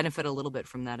could benefit a little bit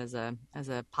from that as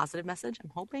a positive message.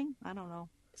 I'm hoping. I don't know.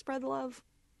 Spread the love.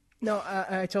 No,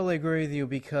 I totally agree with you,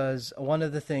 because one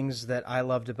of the things that I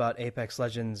loved about Apex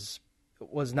Legends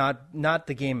was not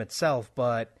the game itself,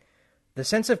 but the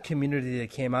sense of community that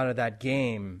came out of that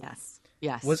game.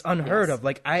 Yes. Was unheard of.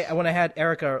 Like when I had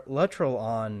Erica Luttrell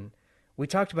on, we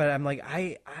talked about it. I'm like,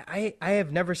 I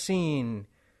have never seen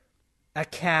a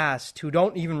cast who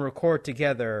don't even record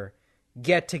together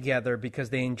get together because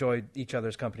they enjoyed each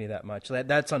other's company that much.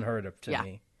 That's unheard of to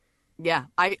me. Yeah,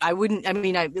 I wouldn't. I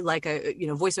mean,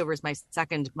 voiceover is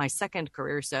my second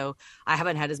career, so I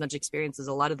haven't had as much experience as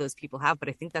a lot of those people have. But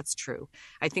I think that's true.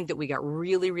 I think that we got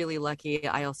really, really lucky.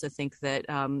 I also think that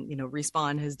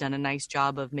Respawn has done a nice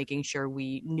job of making sure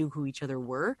we knew who each other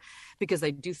were, because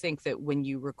I do think that when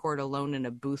you record alone in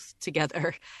a booth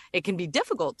together, it can be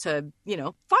difficult to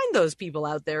find those people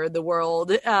out there in the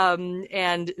world.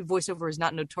 And voiceover is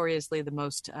not notoriously the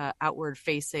most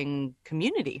outward-facing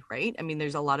community, right? I mean,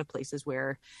 there's a lot of places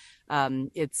where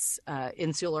it's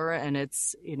insular, and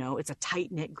it's a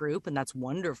tight-knit group, and that's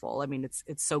wonderful. I mean,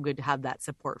 it's so good to have that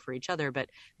support for each other. But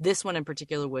this one in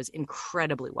particular was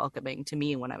incredibly welcoming to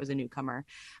me when I was a newcomer,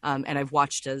 and I've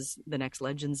watched as the next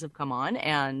legends have come on,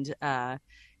 and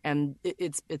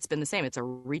it's been the same. It's a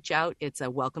reach out, it's a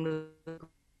welcome to the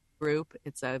group,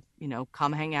 it's a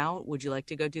come hang out, would you like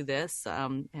to go do this,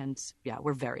 and yeah,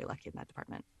 we're very lucky in that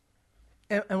department.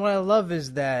 And what I love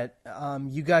is that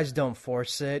you guys don't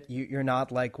force it. You're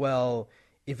not like, well,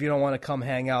 if you don't want to come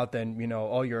hang out, then,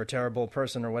 you're a terrible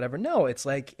person or whatever. No, it's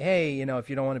like, hey, if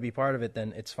you don't want to be part of it,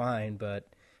 then it's fine. But,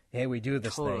 hey, we do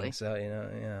this thing. So,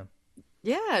 yeah.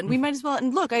 Yeah, and we might as well.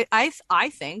 And look, I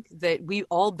think that we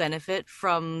all benefit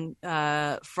from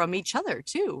each other,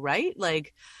 too, right?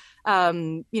 Like,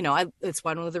 it's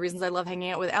one of the reasons I love hanging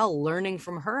out with Elle. Learning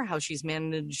from her how she's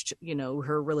managed,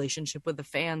 her relationship with the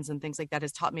fans and things like that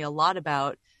has taught me a lot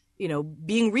about,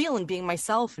 being real and being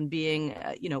myself, and being,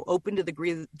 open to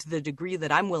the degree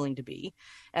that I'm willing to be.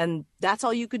 And that's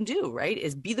all you can do, right?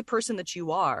 Is be the person that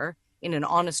you are in an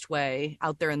honest way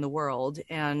out there in the world.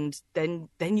 And then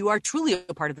you are truly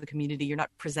a part of the community. You're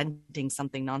not presenting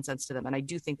something nonsense to them. And I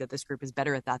do think that this group is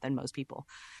better at that than most people.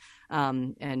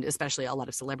 And especially a lot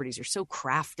of celebrities are so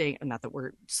crafting, not that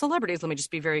we're celebrities, let me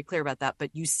just be very clear about that,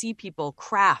 but you see people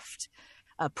craft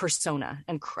a persona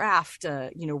and craft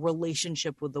a,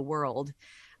 relationship with the world,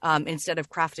 instead of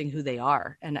crafting who they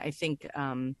are. And I think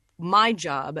my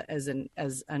job as an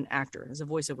actor, as a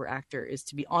voiceover actor, is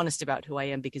to be honest about who I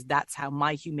am, because that's how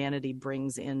my humanity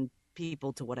brings in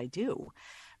people to what I do.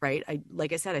 Right.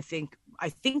 Like I said, I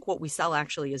think what we sell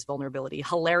actually is vulnerability.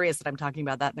 Hilarious that I'm talking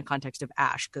about that in the context of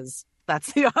Ash, because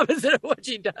that's the opposite of what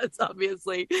she does,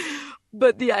 obviously.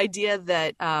 But the idea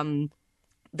that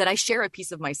that I share a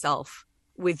piece of myself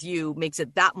with you makes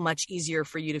it that much easier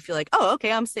for you to feel like, oh,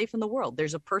 okay, I'm safe in the world.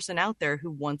 There's a person out there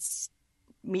who wants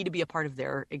me to be a part of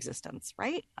their existence.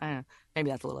 Right.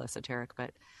 Maybe that's a little esoteric,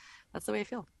 but that's the way I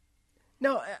feel.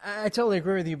 No, I totally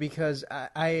agree with you, because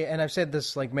I've said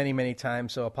this like many, many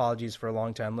times, so apologies for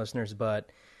long-time listeners, but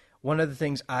one of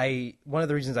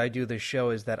the reasons I do this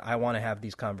show is that I want to have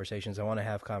these conversations. I want to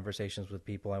have conversations with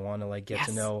people. I want to like get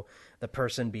to know the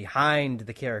person behind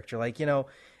the character. Like,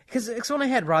 because when I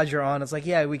had Roger on, it's like,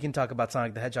 yeah, we can talk about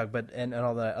Sonic the Hedgehog, but and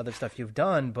all the other stuff you've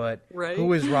done, but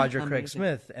who is Roger Craig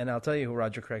Smith? And I'll tell you who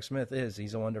Roger Craig Smith is.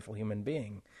 He's a wonderful human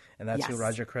being, and that's who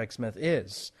Roger Craig Smith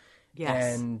is.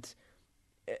 Yes.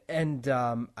 And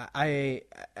I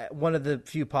one of the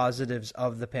few positives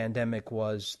of the pandemic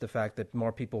was the fact that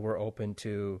more people were open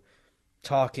to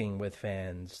talking with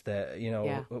fans. That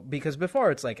because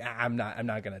before it's like, I'm not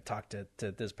going to talk to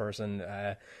this person.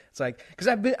 It's like, because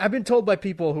I've been told by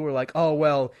people who were like, oh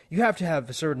well, you have to have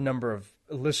a certain number of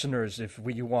listeners if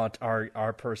you want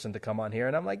our person to come on here,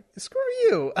 and I'm like, screw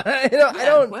you. I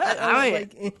don't.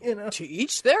 Well, to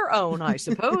each their own, I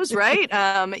suppose, right?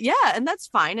 And that's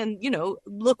fine. And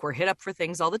look, we're hit up for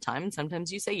things all the time, and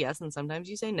sometimes you say yes, and sometimes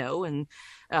you say no, and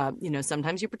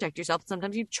sometimes you protect yourself, and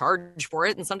sometimes you charge for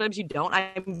it, and sometimes you don't.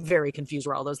 I'm very confused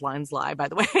where all those lines lie, by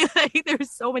the way. Like,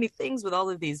 there's so many things with all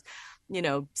of these,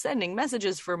 sending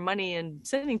messages for money and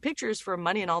sending pictures for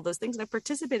money and all those things. And I've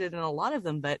participated in a lot of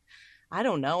them, but I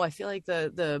don't know. I feel like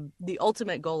the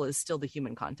ultimate goal is still the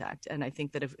human contact. And I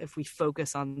think that if we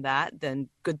focus on that, then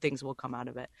good things will come out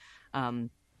of it. And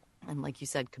like you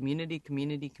said, community.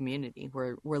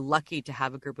 We're lucky to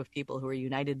have a group of people who are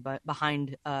united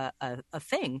behind a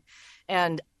thing.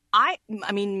 And I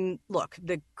mean, look,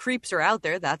 the creeps are out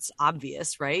there. That's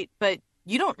obvious, right? But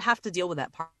you don't have to deal with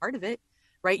that part of it.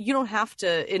 Right? You don't have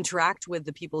to interact with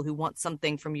the people who want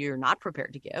something from you you're not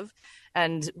prepared to give.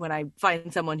 And when I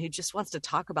find someone who just wants to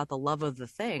talk about the love of the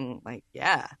thing, like,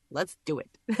 yeah, let's do it.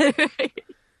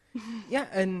 Yeah,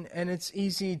 and it's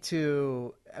easy just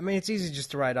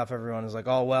to write off everyone as like,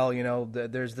 oh, well,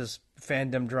 there's this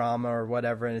fandom drama or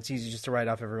whatever, and it's easy just to write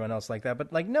off everyone else like that.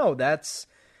 But like, no, that's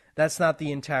not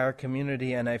the entire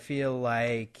community, and I feel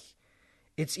like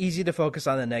it's easy to focus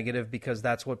on the negative because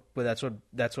that's what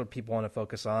people want to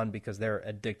focus on because they're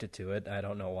addicted to it. I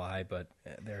don't know why, but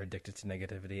they're addicted to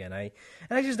negativity, and I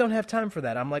just don't have time for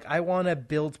that. I'm like, I want to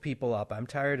build people up. I'm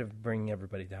tired of bringing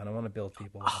everybody down. I want to build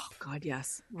people up. Oh God,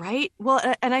 yes, right. Well,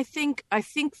 and I think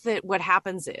that what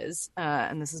happens is,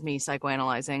 and this is me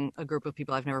psychoanalyzing a group of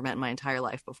people I've never met in my entire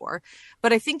life before,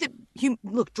 but I think that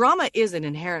look, drama is an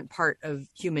inherent part of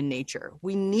human nature.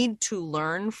 We need to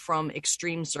learn from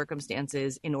extreme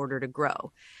circumstances in order to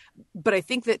grow. But I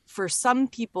think that for some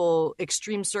people,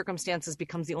 extreme circumstances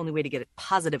becomes the only way to get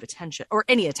positive attention or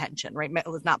any attention, right?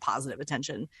 It's not positive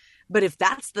attention. But if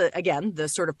that's the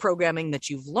sort of programming that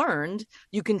you've learned,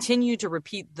 you continue to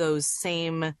repeat those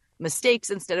same mistakes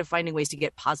instead of finding ways to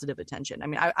get positive attention. I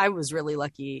mean, I was really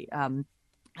lucky.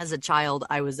 As a child,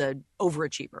 I was an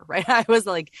overachiever, right? I was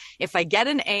like, if I get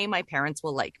an A, my parents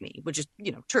will like me, which is,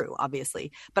 true,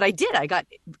 obviously. But I got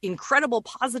incredible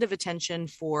positive attention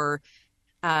for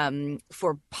meeting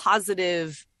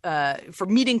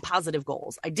positive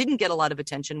goals. I didn't get a lot of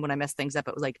attention when I messed things up.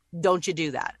 It was like, don't you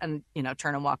do that, and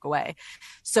turn and walk away.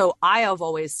 So I have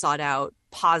always sought out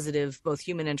positive, both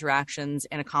human interactions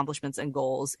and accomplishments and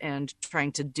goals, and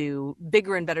trying to do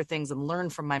bigger and better things and learn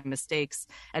from my mistakes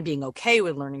and being okay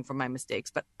with learning from my mistakes.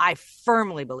 But I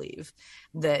firmly believe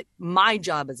that my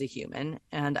job as a human,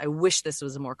 and I wish this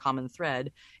was a more common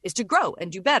thread, is to grow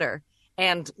and do better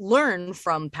and learn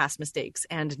from past mistakes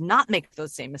and not make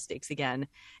those same mistakes again,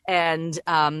 and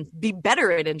be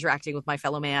better at interacting with my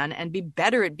fellow man, and be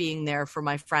better at being there for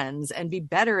my friends, and be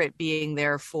better at being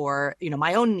there for,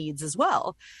 my own needs as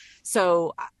well.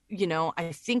 So,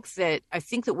 I think that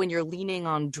when you're leaning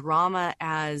on drama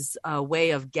as a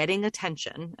way of getting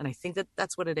attention, and I think that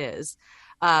that's what it is,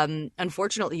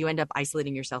 unfortunately, you end up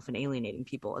isolating yourself and alienating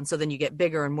people. And so then you get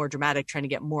bigger and more dramatic, trying to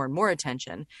get more and more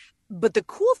attention. But the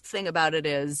cool thing about it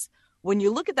is when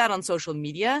you look at that on social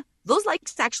media, those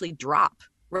likes actually drop,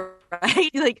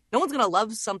 right? Like, no one's going to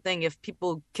love something if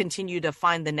people continue to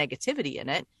find the negativity in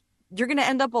it. you're going to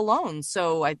end up alone.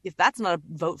 So if that's not a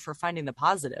vote for finding the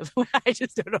positive, I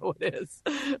just don't know what is.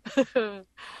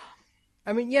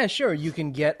 I mean, yeah, sure. You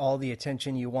can get all the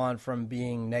attention you want from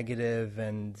being negative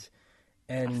and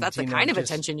if that's the kind of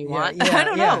attention you want. I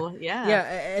don't know.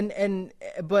 Yeah.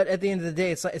 But at the end of the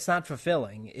day, it's not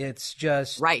fulfilling. It's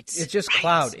just It's just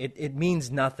cloud. It means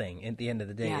nothing at the end of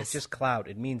the day. Yes. It's just cloud.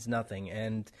 It means nothing.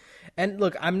 And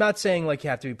look, I'm not saying like you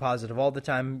have to be positive all the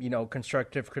time.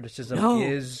 Constructive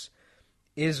criticism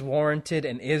is warranted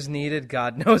and is needed.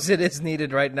 God knows it is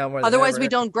needed right now more than Otherwise, ever. we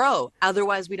don't grow.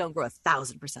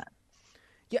 1,000%.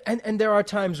 Yeah, and there are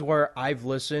times where I've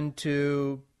listened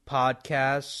to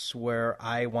podcasts where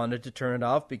I wanted to turn it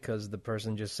off because the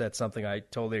person just said something I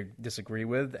totally disagree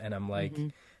with, and I'm like,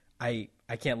 I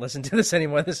can't listen to this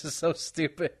anymore. This is so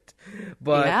stupid.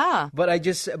 But I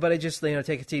just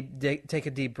take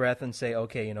a deep breath and say,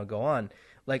 okay, go on.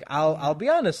 Like I'll be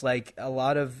honest, like a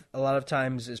lot of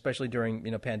times, especially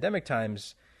during pandemic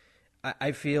times,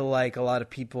 I feel like a lot of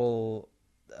people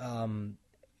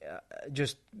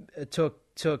just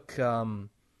took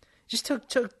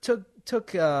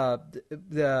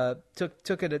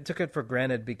it for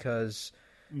granted because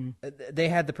they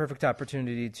had the perfect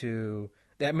opportunity to.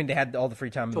 I mean, they had all the free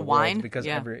time in the world because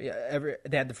they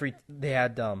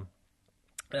had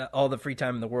all the free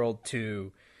time in the world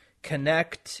to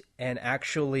connect and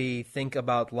actually think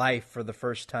about life for the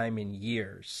first time in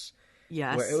years.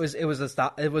 Yes, where it was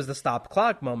the stop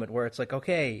clock moment where it's like,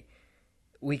 okay,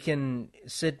 we can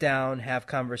sit down, have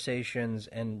conversations,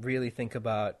 and really think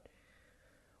about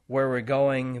where we're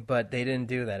going. But they didn't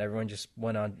do that. Everyone just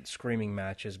went on screaming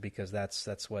matches because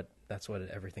that's what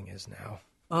everything is now.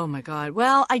 Oh my God.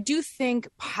 Well, I do think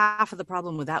half of the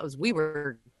problem with that was we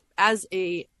were, as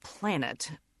a planet,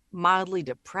 mildly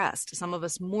depressed. Some of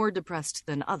us more depressed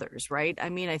than others, right? I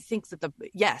mean, I think that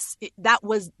that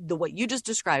was what you just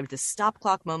described, the stop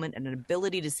clock moment and an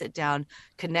ability to sit down,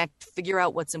 connect, figure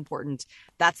out what's important.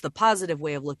 That's the positive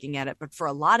way of looking at it. But for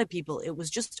a lot of people, it was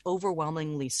just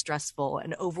overwhelmingly stressful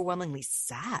and overwhelmingly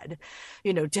sad,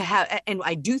 to have. And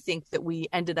I do think that we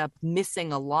ended up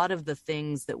missing a lot of the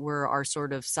things that were our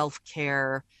sort of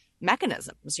self-care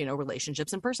mechanisms,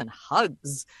 relationships in person,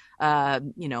 hugs, a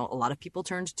lot of people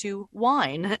turned to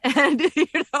wine and,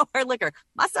 or liquor,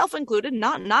 myself included,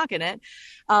 not knocking it.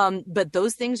 But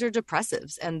those things are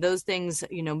depressives, and those things,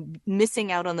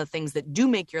 missing out on the things that do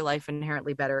make your life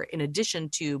inherently better, in addition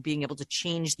to being able to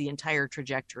change the entire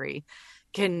trajectory,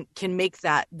 can make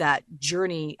that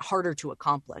journey harder to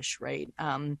accomplish, right?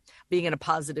 Being in a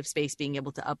positive space, being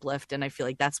able to uplift. And I feel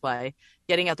like that's why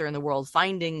getting out there in the world,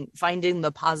 finding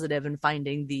the positive and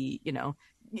finding the,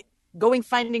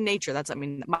 finding nature.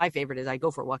 My favorite is I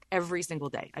go for a walk every single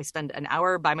day. I spend an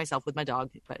hour by myself with my dog,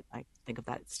 but I think of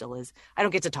that, it still is. I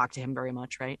don't get to talk to him very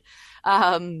much, right?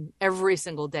 Every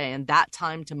single day. And that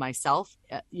time to myself,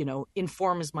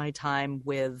 informs my time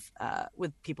with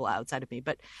people outside of me.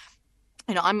 But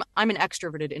I'm an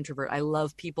extroverted introvert. I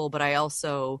love people, but I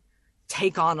also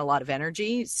take on a lot of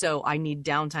energy. So I need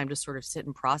downtime to sort of sit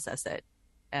and process it.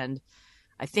 And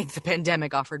I think the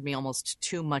pandemic offered me almost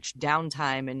too much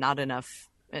downtime and not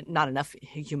enough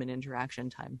human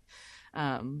interaction time.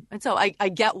 And so I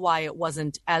get why it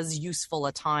wasn't as useful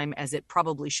a time as it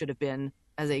probably should have been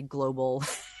as a global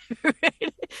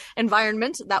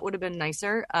environment. That would have been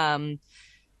nicer.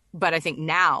 But I think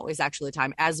now is actually the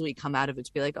time, as we come out of it,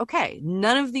 to be like, okay,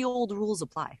 none of the old rules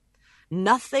apply.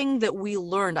 Nothing that we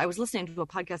learned. I was listening to a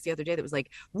podcast the other day that was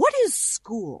like, what is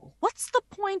school? What's the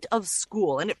point of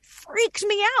school? And it freaked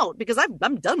me out because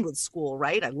I'm done with school,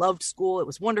 right? I loved school. It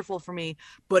was wonderful for me.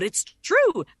 But it's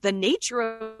true. The nature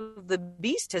of the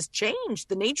beast has changed.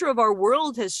 The nature of our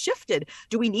world has shifted.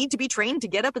 Do we need to be trained to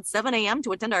get up at 7 a.m.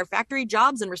 to attend our factory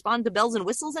jobs and respond to bells and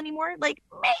whistles anymore? Like,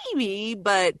 maybe.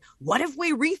 But what if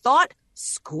we rethought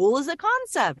school as a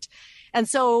concept? And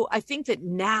so I think that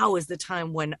now is the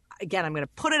time when, again, I'm going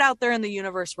to put it out there in the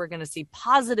universe. We're going to see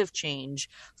positive change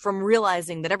from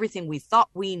realizing that everything we thought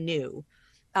we knew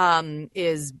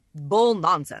is bull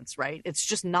nonsense, right? It's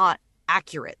just not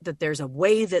accurate, that there's a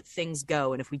way that things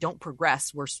go. And if we don't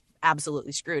progress, we're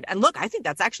absolutely screwed. And look, I think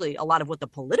that's actually a lot of what the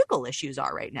political issues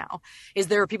are right now, is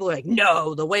there are people who are like,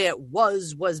 no, the way it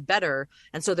was better.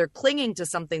 And so they're clinging to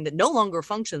something that no longer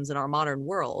functions in our modern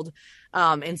world,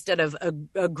 instead of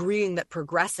agreeing that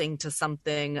progressing to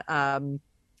something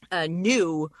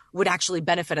new would actually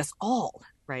benefit us all,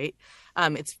 right?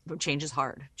 Change is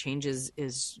hard. Change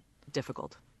is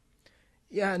difficult.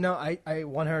 Yeah, no, I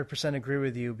 100% agree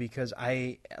with you because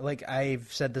I've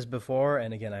said this before,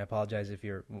 and again, I apologize if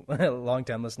you're a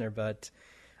long-time listener, but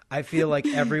I feel like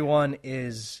everyone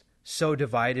is so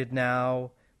divided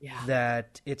now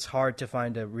that it's hard to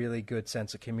find a really good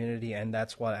sense of community, and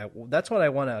that's what I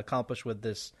want to accomplish with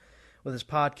this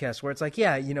podcast, where it's like,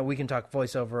 yeah, we can talk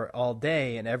voiceover all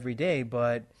day and every day,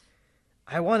 but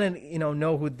I want to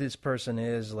know who this person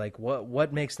is, like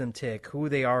what makes them tick, who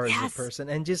they are as a person,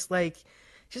 and just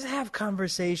have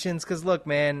conversations. Because look,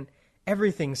 man,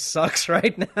 everything sucks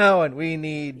right now, and we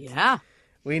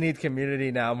need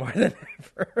community now more than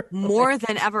ever. More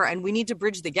than ever. And we need to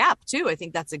bridge the gap too. I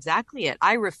think that's exactly it.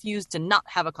 I refuse to not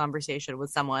have a conversation with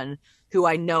someone who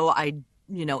I know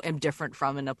am different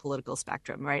from in a political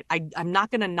spectrum, right? I'm not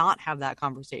going to not have that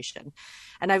conversation.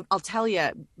 And I'll tell you,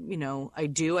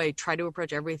 I try to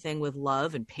approach everything with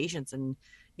love and patience. And,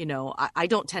 I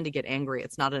don't tend to get angry.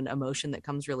 It's not an emotion that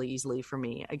comes really easily for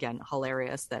me. Again,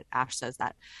 hilarious that Ash says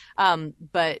that.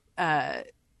 But I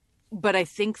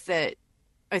think that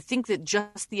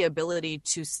just the ability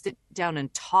to sit down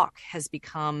and talk has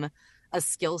become a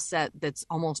skill set that's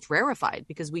almost rarefied,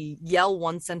 because we yell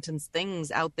one sentence things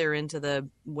out there into the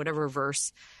whatever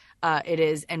verse it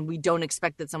is, and we don't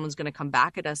expect that someone's going to come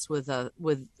back at us with a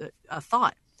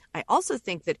thought. I also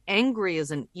think that angry is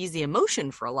an easy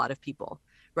emotion for a lot of people,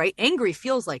 right? Angry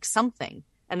feels like something,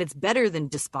 and it's better than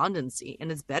despondency,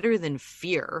 and it's better than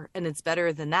fear, and it's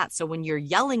better than that. So when you're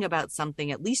yelling about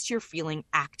something, at least you're feeling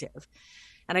active.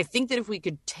 And I think that if we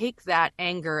could take that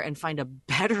anger and find a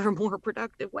better, more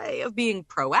productive way of being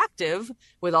proactive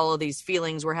with all of these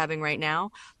feelings we're having right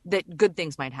now, that good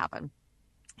things might happen.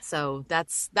 So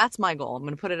that's my goal. I'm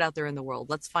going to put it out there in the world.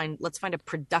 Let's find a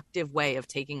productive way of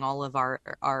taking all of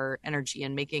our energy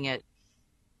and making it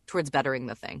towards bettering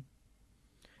the thing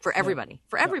for everybody.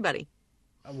 For everybody.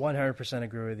 I 100%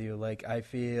 agree with you. Like, I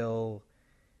feel,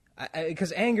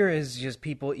 because anger is just,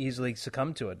 people easily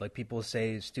succumb to it. Like, people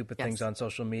say stupid things on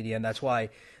social media, and that's why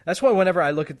whenever I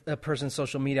look at a person's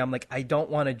social media, I'm like, I don't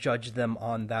want to judge them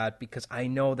on that, because I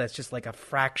know that's just like a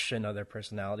fraction of their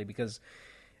personality. Because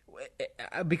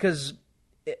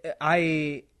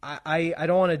I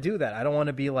don't want to do that. I don't want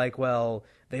to be like, well,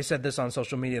 they said this on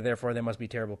social media, therefore they must be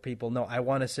terrible people. No, I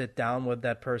want to sit down with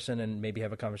that person and maybe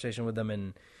have a conversation with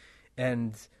them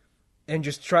and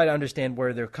just try to understand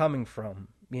where they're coming from,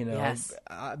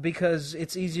 because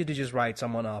it's easy to just write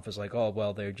someone off as like, oh,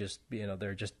 well, they're just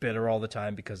bitter all the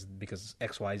time because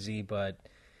XYZ, but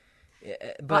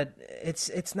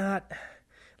it's not.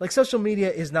 Like, social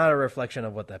media is not a reflection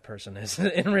of what that person is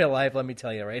in real life, let me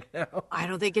tell you right now. I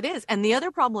don't think it is. And the other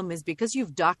problem is, because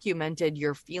you've documented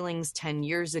your feelings 10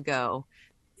 years ago,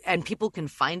 and people can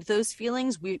find those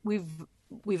feelings,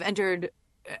 we've entered,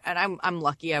 and I'm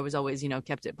lucky. I was always,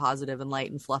 kept it positive and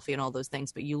light and fluffy and all those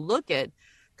things. But you look at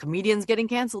comedians getting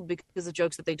canceled because of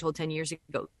jokes that they told 10 years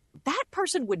ago. That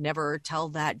person would never tell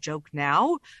that joke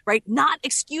now, right? Not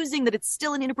excusing that it's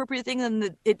still an inappropriate thing and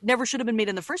that it never should have been made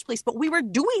in the first place, but we were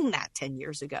doing that 10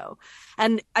 years ago.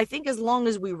 And I think as long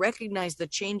as we recognize the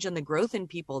change and the growth in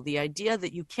people, the idea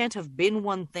that you can't have been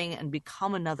one thing and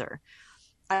become another,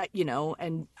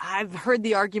 and I've heard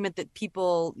the argument that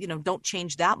people, don't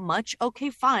change that much. Okay,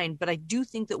 fine. But I do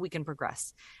think that we can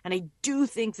progress. And I do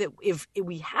think that if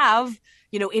we have,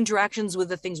 interactions with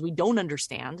the things we don't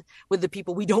understand, with the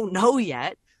people we don't know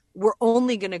yet, we're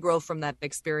only going to grow from that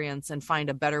experience and find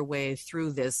a better way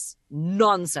through this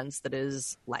nonsense that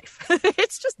is life.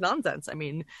 It's just nonsense. I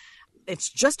mean, it's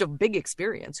just a big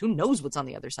experience. Who knows what's on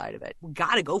the other side of it? We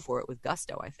got to go for it with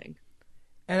gusto, I think.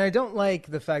 And I don't like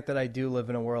the fact that I do live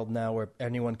in a world now where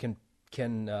anyone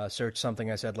can search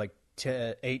something I said like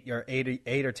 8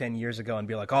 or 10 years ago and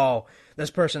be like, oh,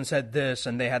 this person said this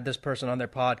and they had this person on their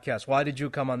podcast. Why did you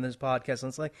come on this podcast? And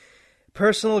it's like,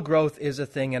 personal growth is a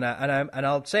thing, and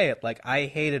I'll say it, like, I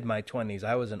hated my 20s.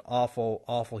 I was an awful,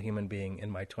 awful human being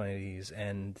in my 20s,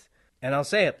 and I'll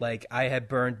say it, like, I had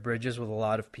burned bridges with a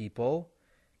lot of people,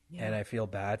 and I feel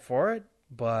bad for it,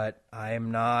 but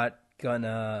I'm not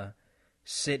gonna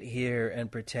sit here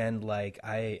and pretend like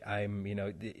I'm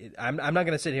not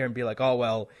going to sit here and be like, oh,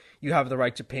 well, you have the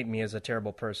right to paint me as a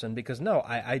terrible person, because no,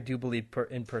 I do believe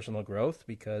in personal growth,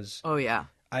 because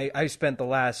I spent the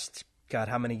last, God,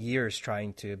 how many years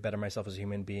trying to better myself as a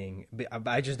human being.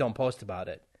 I just don't post about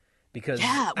it, because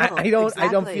I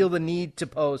don't feel the need to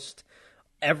post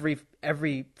every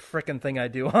frickin' thing I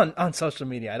do on social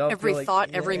media. I don't every feel like,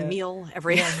 thought, every meal,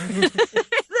 every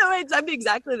I'm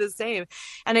exactly the same.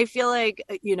 And I feel like,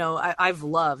 I've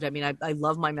loved, I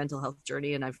love my mental health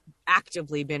journey, and I've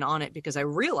actively been on it because I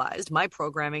realized my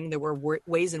programming, there were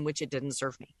ways in which it didn't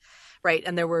serve me. Right.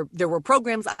 And there were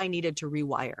programs I needed to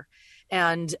rewire.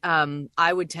 And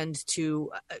I would tend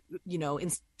to,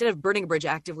 instead of burning a bridge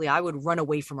actively, I would run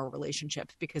away from a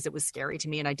relationship because it was scary to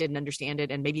me and I didn't understand it.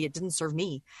 And maybe it didn't serve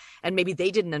me. And maybe they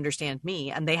didn't understand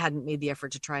me and they hadn't made the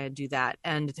effort to try and do that.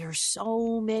 And there's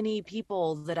so many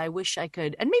people that I wish I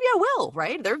could, and maybe I will,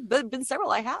 right? There have been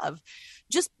several I have,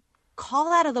 just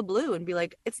call out of the blue and be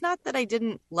like, it's not that I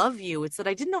didn't love you. It's that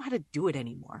I didn't know how to do it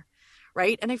anymore.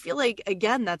 Right. And I feel like,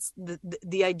 again, that's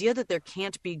the idea that there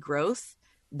can't be growth.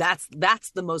 That's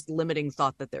the most limiting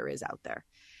thought that there is out there.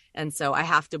 And so I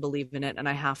have to believe in it and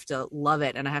I have to love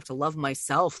it and I have to love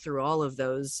myself through all of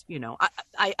those.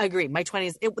 I agree. My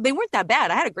 20s, they weren't that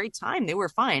bad. I had a great time. They were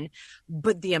fine.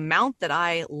 But the amount that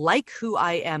I like who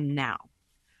I am now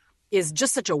is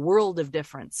just such a world of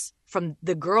difference from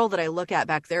the girl that I look at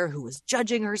back there who was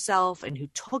judging herself and who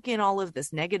took in all of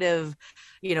this negative,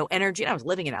 energy. And I was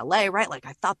living in LA, right? Like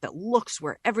I thought that looks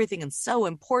were everything and so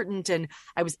important. And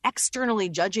I was externally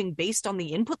judging based on the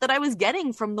input that I was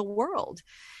getting from the world.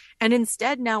 And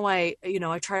instead now I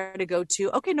try to go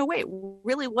to, okay, no, wait,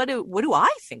 really, what do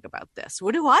I think about this?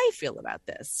 What do I feel about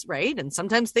this? Right. And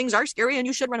sometimes things are scary and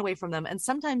you should run away from them. And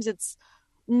sometimes it's,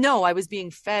 no, I was being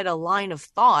fed a line of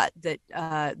thought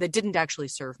that didn't actually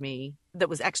serve me, that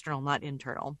was external, not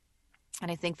internal. And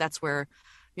I think that's where,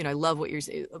 I love what you're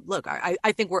saying. Look, I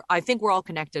think we're all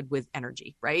connected with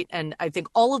energy, right? And I think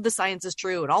all of the science is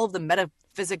true and all of the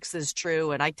metaphysics is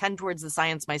true. And I tend towards the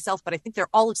science myself, but I think they're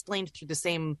all explained through the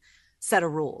same set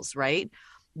of rules, right?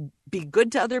 Be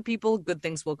good to other people, good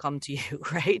things will come to you,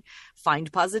 right? Find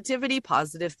positivity,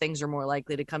 positive things are more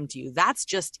likely to come to you. That's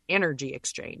just energy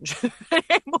exchange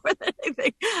more than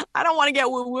anything. I don't want to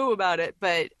get woo-woo about it,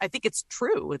 but I think it's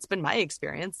true. It's been my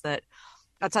experience that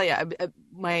I'll tell you,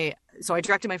 so I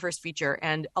directed my first feature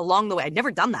and along the way, I'd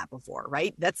never done that before,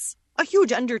 right? That's a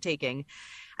huge undertaking.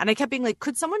 And I kept being like,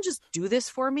 could someone just do this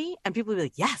for me? And people would be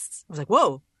like, yes. I was like,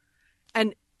 whoa.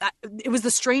 And it was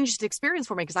the strangest experience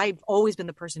for me because I've always been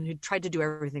the person who tried to do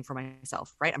everything for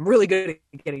myself, right? I'm really good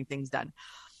at getting things done.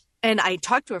 And I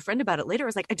talked to a friend about it later. I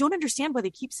was like, I don't understand why they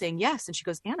keep saying yes. And she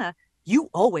goes, Anna, you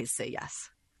always say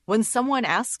yes. When someone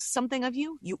asks something of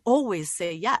you, you always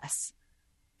say yes.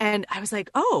 And I was like,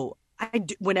 oh, I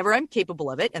do, whenever I'm capable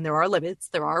of it, and there are limits,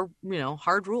 there are,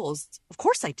 hard rules. Of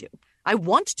course I do. I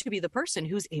want to be the person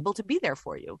who's able to be there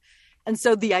for you. And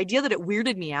so the idea that it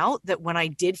weirded me out that when I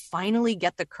did finally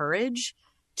get the courage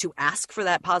to ask for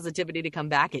that positivity to come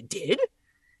back, it did.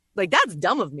 Like, that's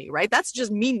dumb of me, right? That's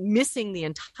just me missing the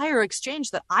entire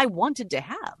exchange that I wanted to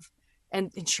have. And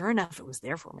sure enough, it was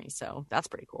there for me. So that's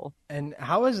pretty cool. And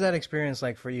how was that experience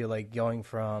like for you, like going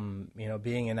from,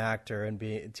 being an actor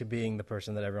and to being the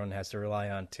person that everyone has to rely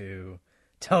on to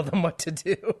tell them what to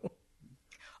do?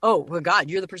 Oh, well, God,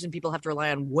 you're the person people have to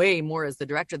rely on way more as the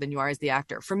director than you are as the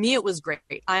actor. For me, it was great.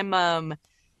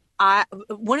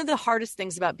 One of the hardest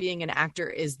things about being an actor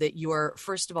is that you are,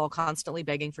 first of all, constantly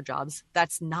begging for jobs.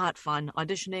 That's not fun.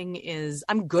 Auditioning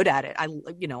I'm good at it.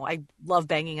 I love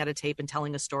banging at a tape and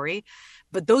telling a story,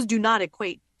 but those do not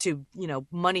equate to,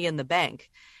 money in the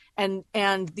bank. And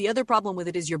the other problem with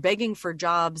it is you're begging for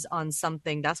jobs on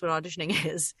something. That's what auditioning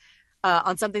is.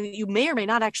 On something that you may or may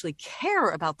not actually care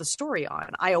about the story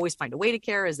on. I always find a way to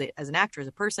care as an actor, as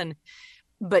a person,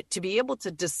 but to be able to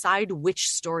decide which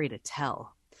story to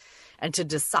tell and to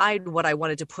decide what I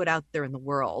wanted to put out there in the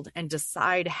world and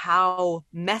decide how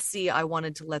messy I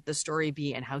wanted to let the story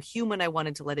be and how human I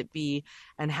wanted to let it be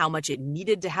and how much it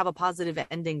needed to have a positive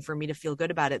ending for me to feel good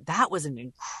about it. That was an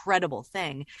incredible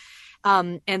thing.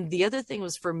 And the other thing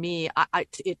was for me,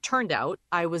 it turned out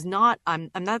I'm not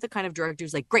the kind of director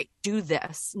who's like, great, do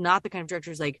this. Not the kind of director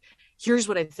who's like, here's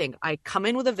what I think. I come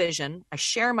in with a vision, I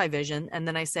share my vision, and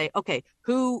then I say, okay,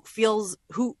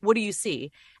 what do you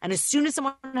see? And as soon as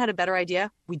someone had a better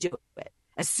idea, we do it.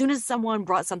 As soon as someone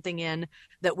brought something in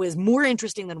that was more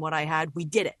interesting than what I had, we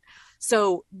did it.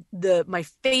 So my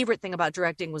favorite thing about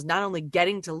directing was not only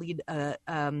getting to lead a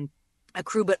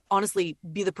crew, but honestly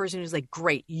be the person who's like,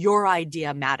 great, your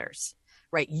idea matters,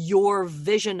 right? Your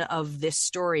vision of this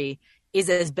story is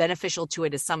as beneficial to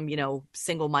it as some,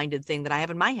 single-minded thing that I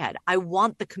have in my head. I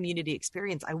want the community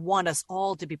experience. I want us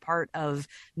all to be part of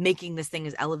making this thing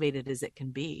as elevated as it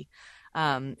can be.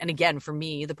 And again, for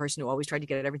me, the person who always tried to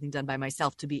get everything done by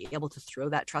myself, to be able to throw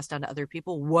that trust onto other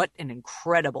people, what an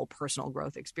incredible personal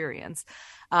growth experience.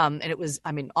 And it was,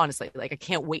 honestly, like, I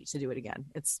can't wait to do it again.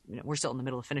 It's, we're still in the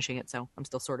middle of finishing it, so I'm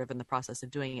still sort of in the process of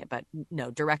doing it. But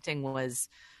no, directing was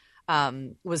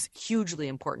was hugely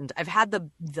important. I've had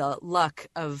the luck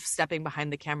of stepping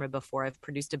behind the camera before. I've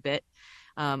produced a bit.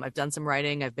 I've done some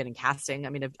writing. I've been in casting. I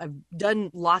mean, I've done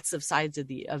lots of sides of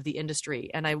the industry,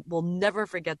 and I will never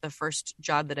forget the first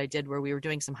job that I did where we were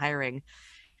doing some hiring,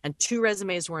 and 2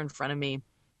 resumes were in front of me,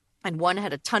 and one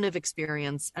had a ton of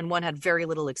experience and one had very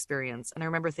little experience. And I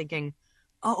remember thinking,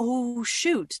 oh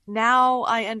shoot, now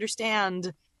I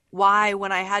understand why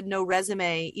when I had no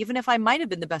resume, even if I might have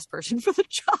been the best person for the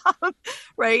job,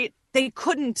 right, they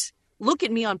couldn't look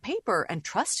at me on paper and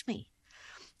trust me.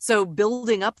 So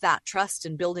building up that trust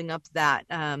and building up that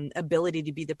ability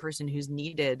to be the person who's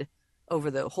needed over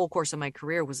the whole course of my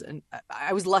career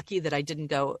I was lucky that I didn't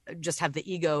go just have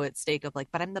the ego at stake of like,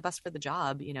 but I'm the best for the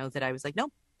job, you know, that I was like, no,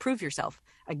 prove yourself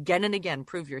again and again,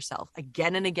 prove yourself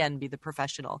again and again, be the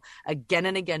professional again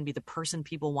and again, be the person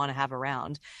people want to have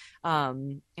around.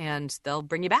 And they'll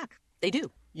bring you back. They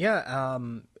do. Yeah.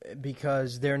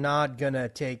 Because they're not going to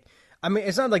take, I mean,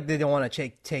 it's not like they don't want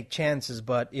to take chances,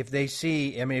 but if they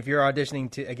see, I mean, if you're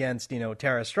auditioning against, you know,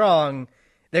 Tara Strong,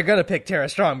 they're going to pick Tara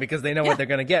Strong because they know what they're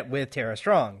going to get with Tara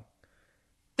Strong.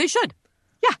 They should.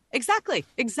 Yeah,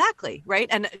 exactly. Right.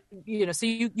 And, you know, so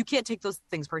you can't take those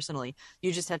things personally.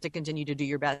 You just have to continue to do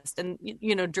your best. And,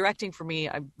 you know, directing for me,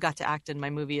 I got to act in my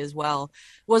movie as well,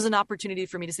 was an opportunity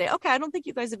for me to say, okay, I don't think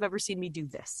you guys have ever seen me do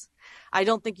this. I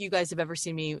don't think you guys have ever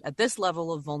seen me at this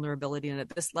level of vulnerability and at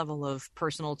this level of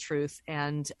personal truth.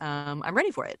 And I'm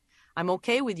ready for it. I'm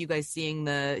okay with you guys seeing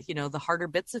the, you know, the harder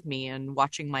bits of me and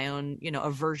watching my own, you know,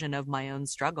 a version of my own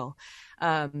struggle.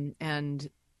 And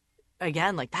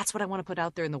again, like, that's what I want to put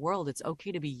out there in the world. It's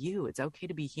okay to be you. It's okay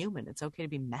to be human. It's okay to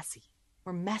be messy.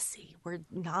 We're messy. We're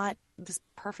not this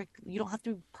perfect. You don't have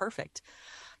to be perfect.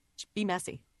 Just be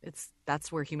messy. That's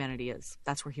where humanity is.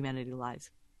 That's where humanity lies.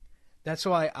 That's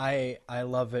why I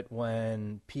love it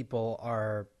when people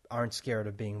aren't scared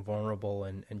of being vulnerable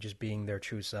and just being their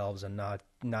true selves and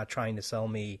not trying to sell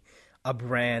me a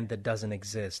brand that doesn't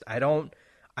exist. I don't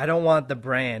want the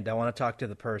brand. I want to talk to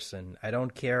the person. I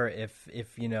don't care if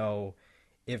you know,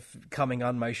 if coming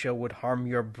on my show would harm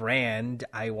your brand.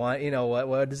 I want, you know,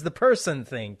 what does the person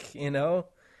think, you know?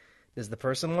 Does the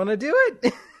person want to do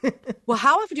it? Well,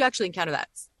 how often do you actually encounter that?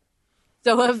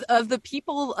 So of the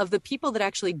people that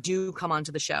actually do come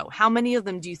onto the show, how many of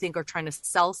them do you think are trying to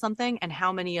sell something, and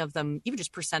how many of them, even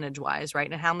just percentage wise,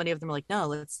 right? And how many of them are like, no,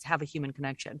 let's have a human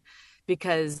connection?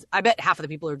 Because I bet half of the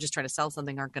people who are just trying to sell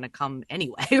something aren't going to come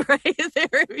anyway, right?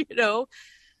 They're, you know,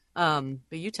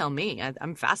 but you tell me.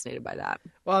 I'm fascinated by that.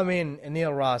 Well, I mean,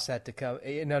 Neil Ross had to come.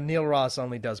 You know, Neil Ross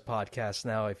only does podcasts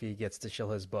now if he gets to shill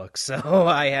his book. So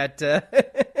I had to.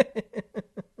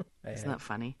 Isn't that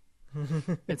funny?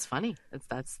 It's funny.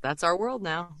 That's our world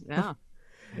now. Yeah.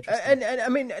 And I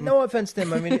mean, no offense to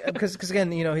him. I mean, because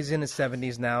again, you know, he's in his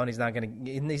 70s now, and he's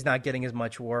not getting as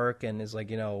much work, and is like,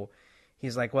 you know,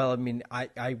 he's like, well, I mean,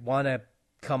 I want to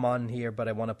come on here, but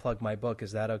I want to plug my book.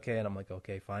 Is that okay? And I'm like,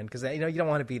 okay, fine, because you know, you don't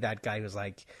want to be that guy who's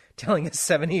like telling a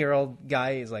 70-year-old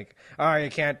guy, he's like, oh, you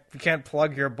can't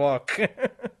plug your book.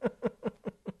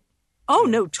 Oh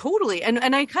no, totally.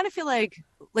 And I kind of feel like,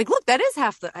 look, that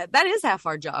is half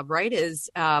our job, right? Is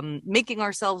making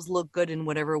ourselves look good in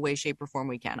whatever way, shape, or form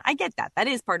we can. I get that. That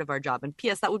is part of our job. And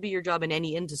P.S., that would be your job in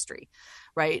any industry,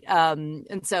 right?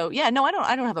 And so, yeah, no,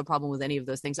 I don't have a problem with any of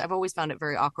those things. I've always found it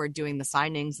very awkward doing the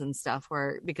signings and stuff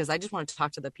because I just wanted to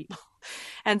talk to the people.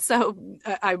 And so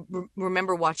I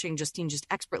remember watching Justine just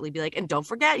expertly be like, and don't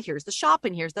forget, here's the shop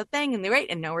and here's the thing. And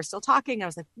and now we're still talking. And I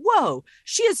was like, whoa,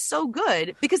 she is so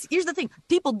good. Because here's the thing,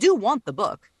 people do want the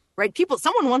book. Right?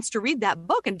 Someone wants to read that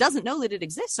book and doesn't know that it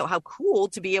exists. So how cool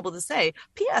to be able to say,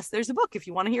 P.S., there's a book if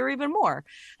you want to hear even more.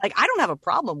 Like, I don't have a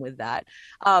problem with that.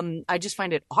 I just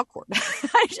find it awkward.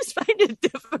 I just find it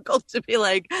difficult to be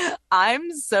like,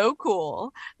 I'm so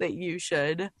cool that you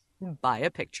should buy a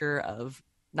picture of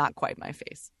not quite my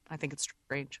face. I think it's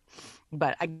strange.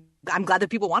 But I'm glad that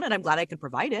people want it. I'm glad I can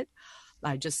provide it.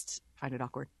 I just find it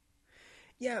awkward.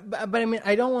 Yeah, but I mean,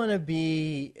 I don't want to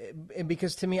be,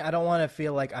 because to me, I don't want to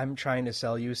feel like I'm trying to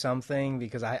sell you something,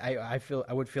 because I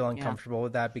would feel uncomfortable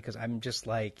with that, because I'm just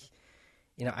like,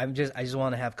 you know, I just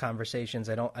want to have conversations.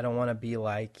 I don't want to be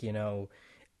like, you know,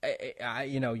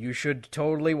 you know, you should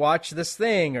totally watch this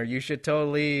thing, or you should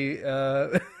totally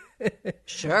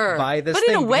sure buy this but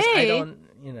thing. In a way, I don't,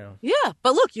 you know. Yeah,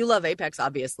 but look, you love Apex,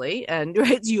 obviously, and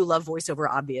right, you love voiceover,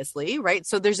 obviously, right?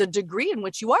 So there's a degree in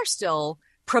which you are still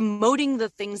promoting the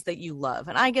things that you love.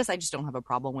 And I guess I just don't have a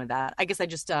problem with that. I guess I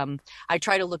just, I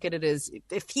try to look at it as,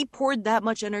 if he poured that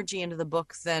much energy into the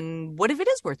book, then what if it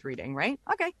is worth reading, right?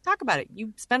 Okay, talk about it.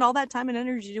 You spend all that time and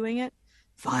energy doing it.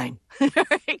 Fine.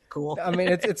 Cool. I mean,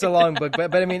 it's a long book,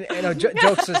 but I mean,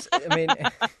 jokes.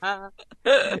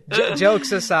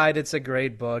 Jokes aside, it's a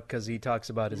great book because he talks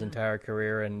about his entire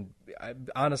career, and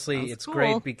honestly, it's cool.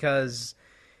 Great because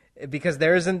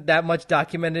there isn't that much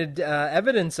documented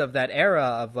evidence of that era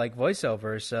of like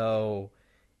voiceover. So,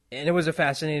 and it was a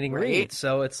fascinating read.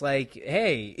 So it's like,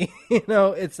 hey,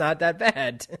 it's not that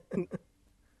bad.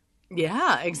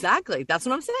 Yeah, exactly. That's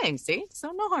what I'm saying. See,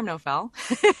 so no harm, no foul.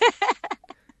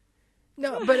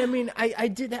 No, but I mean, I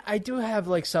do have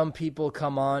like some people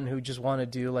come on who just want to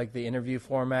do like the interview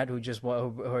format, who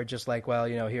are just like, well,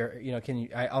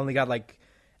 I only got like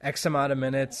X amount of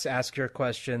minutes, ask your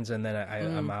questions, and then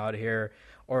I'm out here.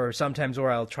 Or sometimes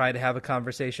where I'll try to have a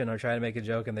conversation or try to make a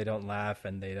joke and they don't laugh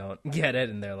and they don't get it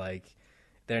and they're like,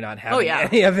 they're not having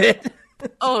any of it.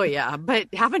 Oh yeah, but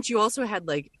haven't you also had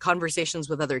like conversations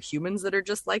with other humans that are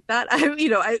just like that?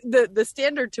 The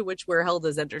standard to which we're held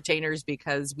as entertainers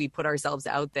because we put ourselves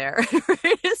out there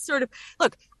is sort of,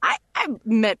 look, I've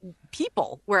met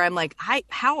people where I'm like,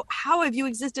 how have you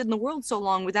existed in the world so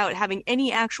long without having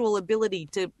any actual ability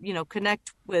to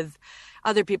connect with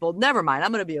other people? Never mind,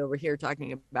 I'm going to be over here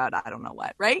talking about I don't know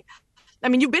what, right? I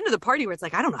mean, you've been to the party where it's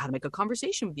like, I don't know how to make a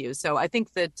conversation with you. So I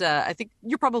think that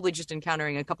you're probably just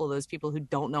encountering a couple of those people who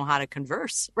don't know how to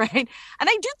converse, right? And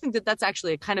I do think that that's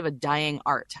actually a kind of a dying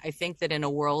art. I think that in a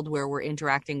world where we're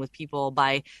interacting with people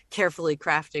by carefully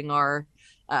crafting our,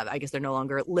 I guess they're no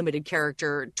longer limited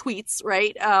character tweets,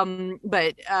 right?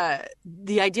 But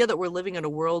the idea that we're living in a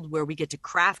world where we get to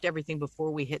craft everything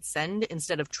before we hit send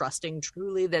instead of trusting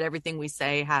truly that everything we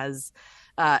say has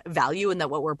value and that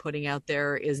what we're putting out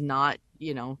there is not,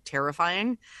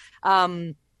 terrifying.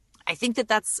 I think that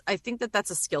that's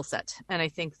a skill set, and I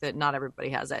think that not everybody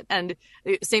has it. And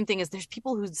the same thing is there's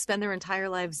people who spend their entire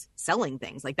lives selling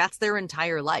things. Like that's their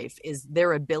entire life, is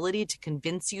their ability to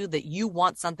convince you that you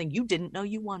want something you didn't know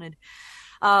you wanted.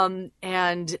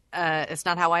 And it's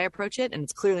not how I approach it, and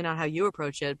it's clearly not how you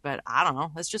approach it, but I don't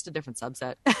know. It's just a different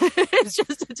subset. It's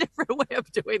just a different way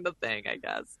of doing the thing, I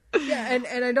guess. Yeah,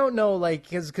 and I don't know, like,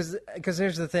 because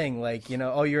here's the thing, like,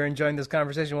 you're enjoying this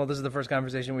conversation. Well, this is the first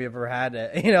conversation we ever had,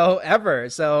 ever.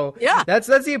 So yeah, that's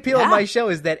the appeal of my show,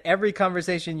 is that every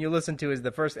conversation you listen to is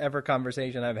the first ever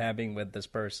conversation I'm having with this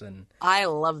person. I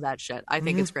love that shit. I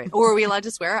think it's great. Or are we allowed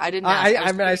to swear? I didn't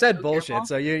ask. I said bullshit, careful.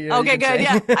 So you okay, you good. Say.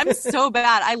 Yeah, I'm so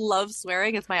bad. I love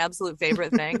swearing. It's my absolute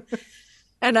favorite thing.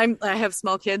 And I have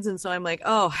small kids, and so I'm like,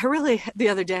 the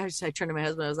other day I turned to my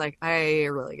husband, I was like, I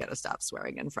really got to stop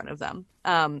swearing in front of them.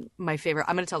 My favorite,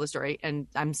 I'm going to tell the story, and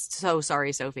I'm so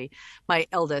sorry, Sophie. My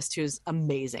eldest, who's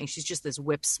amazing, she's just this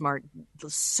whip smart,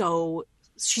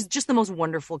 she's just the most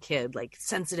wonderful kid, like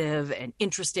sensitive and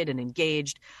interested and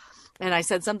engaged. And I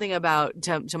said something about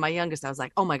to my youngest, I was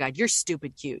like, oh my God, you're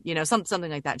stupid cute,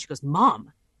 something like that. And she goes,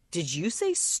 Mom, did you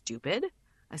say stupid?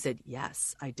 I said,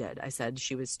 yes, I did. I said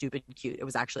she was stupid cute. It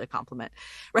was actually a compliment,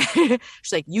 right?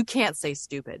 She's like, you can't say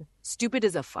stupid. Stupid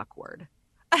is a fuck word.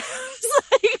 I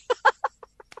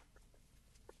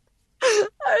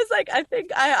was like, I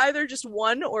think I either just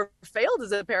won or failed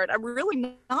as a parent. I'm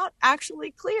really not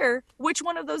actually clear which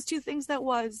one of those two things that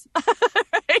was.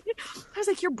 Right? I was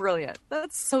like, you're brilliant.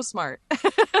 That's so smart.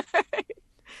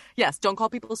 Yes, don't call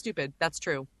people stupid. That's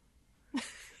true.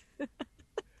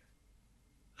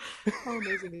 How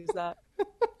amazing is that?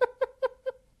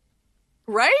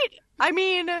 Right? I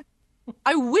mean,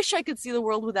 I wish I could see the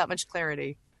world with that much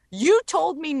clarity. You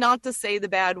told me not to say the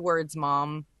bad words,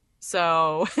 Mom.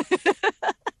 So,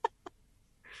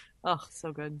 oh,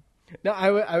 so good. No,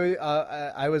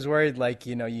 I was worried, like,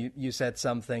 you said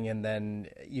something and then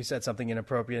you said something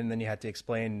inappropriate and then you had to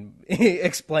explain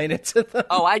it to them.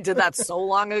 Oh, I did that so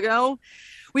long ago.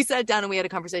 We sat down and we had a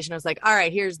conversation. I was like, all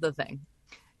right, here's the thing.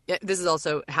 This is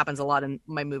also happens a lot in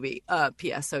my movie,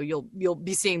 PS. So you'll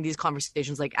be seeing these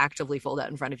conversations like actively fold out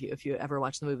in front of you if you ever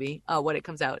watch the movie when it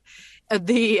comes out.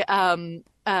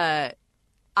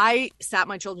 I sat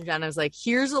my children down and I was like,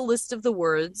 here's a list of the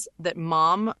words that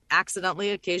Mom accidentally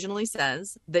occasionally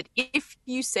says that if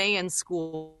you say in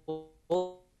school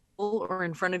or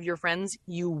in front of your friends,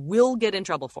 you will get in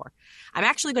trouble for. I'm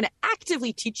actually going to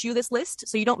actively teach you this list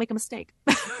so you don't make a mistake.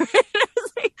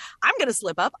 I'm going to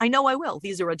slip up. I know I will.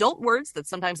 These are adult words that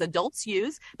sometimes adults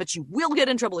use, but you will get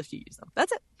in trouble if you use them.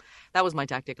 That's it. That was my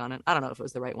tactic on it. I don't know if it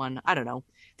was the right one. I don't know.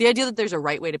 The idea that there's a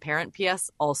right way to parent, PS,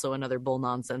 also another bull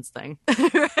nonsense thing.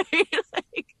 Right?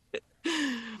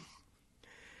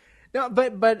 No,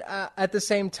 but at the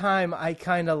same time, I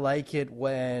kind of like it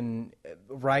when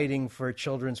writing for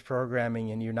children's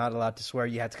programming and you're not allowed to swear.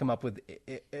 You have to come up with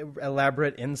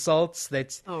elaborate insults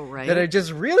that are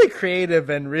just really creative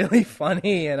and really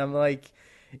funny. And I'm like,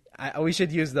 We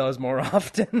should use those more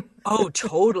often. Oh,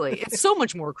 totally. It's so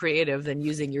much more creative than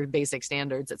using your basic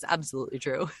standards. It's absolutely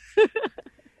true.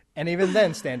 And even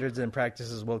then, standards and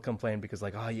practices will complain because,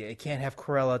 like, oh, you can't have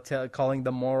Corella calling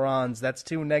them morons. That's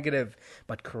too negative.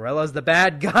 But Corella's the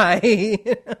bad guy.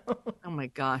 You know? Oh, my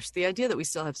gosh. The idea that we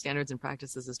still have standards and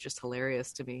practices is just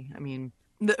hilarious to me. I mean,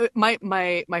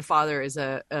 my father is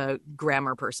a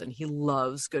grammar person. He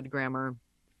loves good grammar.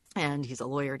 And he's a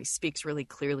lawyer, and he speaks really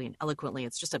clearly and eloquently.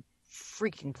 It's just a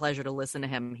freaking pleasure to listen to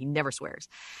him. He never swears.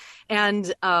 And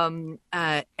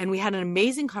we had an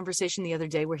amazing conversation the other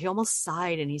day where he almost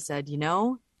sighed and he said, you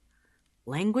know,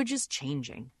 language is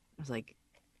changing. I was like,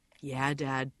 yeah,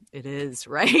 Dad, it is,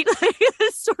 right?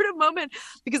 This sort of moment,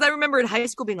 because I remember in high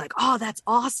school being like, oh, that's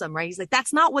awesome, right? He's like,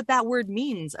 that's not what that word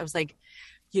means. I was like,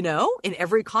 you know, in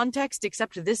every context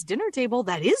except this dinner table,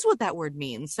 that is what that word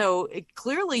means. So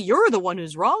clearly you're the one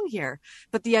who's wrong here.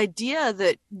 But the idea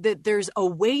that there's a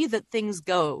way that things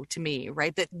go, to me,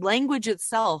 right, that language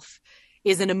itself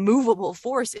is an immovable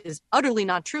force is utterly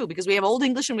not true, because we have Old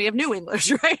English and we have New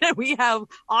English, right? And we have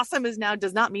awesome is now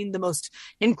does not mean the most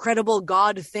incredible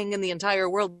God thing in the entire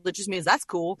world. It just means that's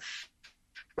cool.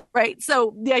 Right.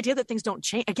 So the idea that things don't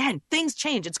change, again, things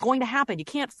change. It's going to happen. You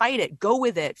can't fight it. Go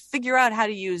with it. Figure out how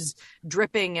to use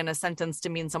dripping in a sentence to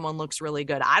mean someone looks really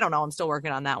good. I don't know. I'm still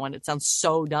working on that one. It sounds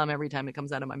so dumb every time it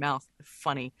comes out of my mouth.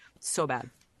 Funny. So bad.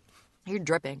 You're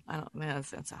dripping. I don't, man,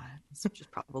 it's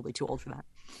just probably too old for that.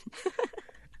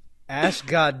 Ash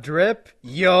got drip.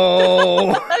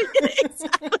 Yo.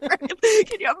 Exactly right.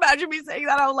 Can you imagine me saying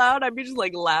that out loud? I'd be just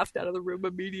like laughed out of the room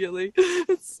immediately.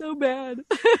 It's so bad.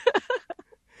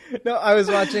 No, I was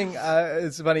watching.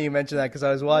 It's funny you mentioned that because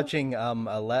I was watching a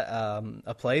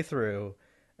playthrough,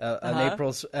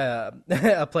 April's a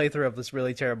playthrough of this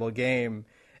really terrible game,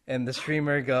 and the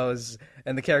streamer goes,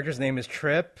 and the character's name is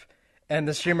Trip, and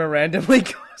the streamer randomly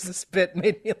goes. This bit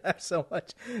made me laugh so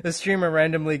much. The streamer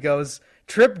randomly goes,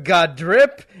 "Trip got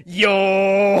drip,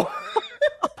 yo."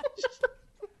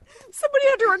 Somebody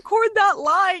had to record that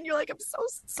line. You're like, I'm so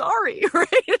sorry, right?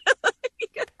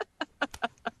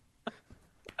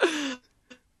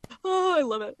 Oh, I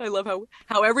love it. I love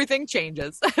how everything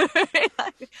changes.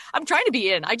 I'm trying to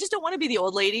be in. I just don't want to be the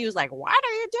old lady who's like, what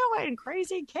are you doing?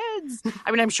 Crazy kids. I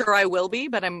mean, I'm sure I will be,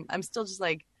 but I'm still just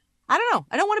like, I don't know.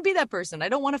 I don't want to be that person. I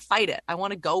don't want to fight it. I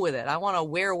want to go with it. I want to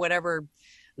wear whatever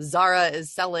Zara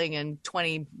is selling in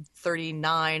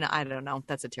 2039. I don't know.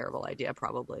 That's a terrible idea,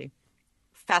 probably.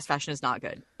 Fast fashion is not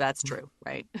good. That's true,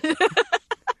 right?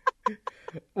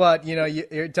 What, you know,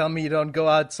 you're telling me you don't go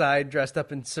outside dressed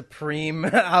up in Supreme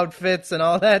outfits and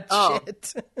all that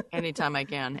shit? Anytime I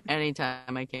can.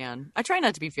 Anytime I can. I try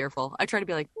not to be fearful. I try to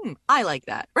be like, I like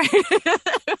that, right?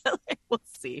 Like, we'll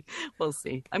see.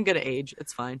 I'm going to age.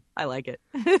 It's fine. I like it.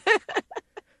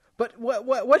 But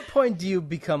what point do you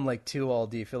become like too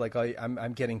old? Do you feel like, oh,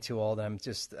 I'm getting too old? I'm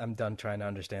done trying to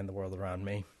understand the world around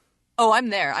me? Oh, I'm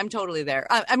there. I'm totally there.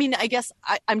 I mean, I guess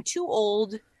I'm too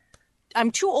old.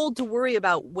 I'm too old to worry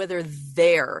about whether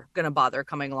they're going to bother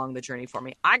coming along the journey for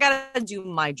me. I got to do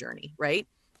my journey, right?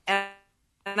 And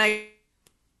I'm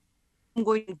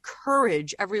going to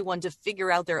encourage everyone to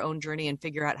figure out their own journey and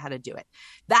figure out how to do it.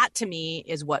 That, to me,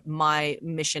 is what my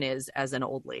mission is as an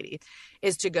old lady,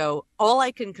 is to go, all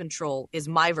I can control is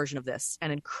my version of this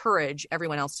and encourage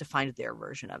everyone else to find their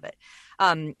version of it.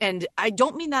 And I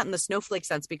don't mean that in the snowflake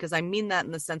sense, because I mean that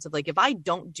in the sense of like, if I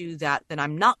don't do that, then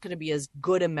I'm not going to be as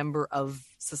good a member of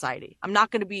society. I'm not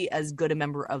going to be as good a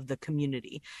member of the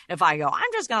community. If I go,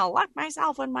 I'm just going to lock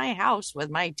myself in my house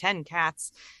with my 10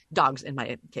 cats, dogs in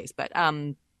my case, but,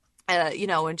 you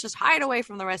know, and just hide away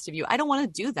from the rest of you. I don't want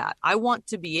to do that. I want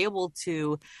to be able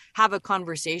to have a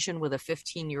conversation with a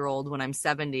 15-year-old when I'm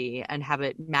 70 and have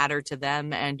it matter to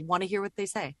them and want to hear what they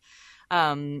say.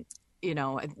 You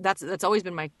know, that's always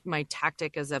been my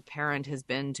tactic as a parent, has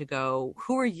been to go,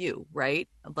 who are you? Right?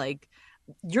 Like,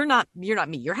 you're not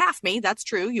me. You're half me. That's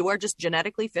true. You are just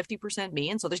genetically 50%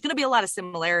 me. And so there's going to be a lot of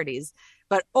similarities,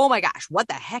 but oh my gosh, what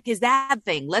the heck is that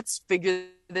thing? Let's figure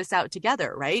this out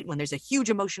together, right? When there's a huge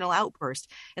emotional outburst,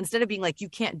 instead of being like, you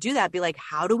can't do that, be like,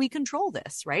 how do we control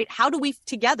this? Right? How do we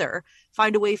together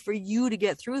find a way for you to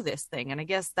get through this thing? And I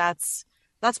guess that's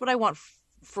what I want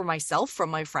for myself from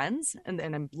my friends, and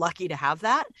I'm lucky to have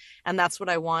that. And that's what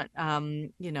I want.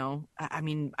 You know, I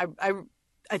mean,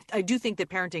 I do think that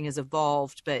parenting has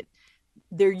evolved, but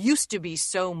there used to be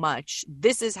so much,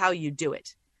 this is how you do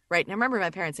it, right? And I remember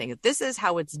my parents saying that this is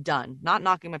how it's done, not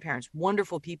knocking my parents,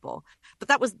 wonderful people, but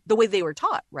that was the way they were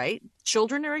taught, right?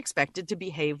 Children are expected to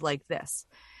behave like this.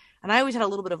 And I always had a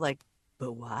little bit of like,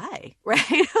 but why?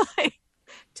 Right? Like,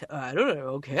 I don't know.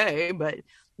 Okay. But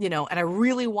and I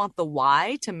really want the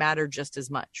why to matter just as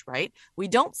much, right? We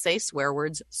don't say swear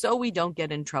words so we don't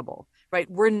get in trouble, right?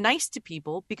 We're nice to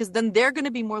people because then they're going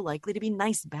to be more likely to be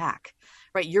nice back,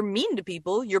 right? You're mean to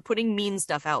people, you're putting mean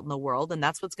stuff out in the world, and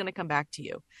that's what's going to come back to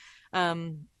you.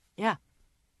 Yeah,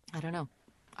 I don't know.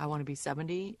 I want to be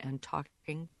 70 and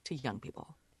talking to young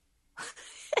people.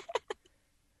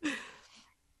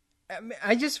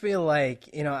 I just feel like,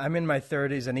 I'm in my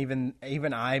 30s, and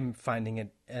even I'm finding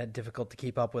it difficult to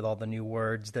keep up with all the new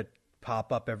words that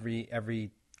pop up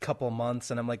every couple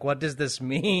months, and I'm like, what does this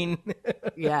mean?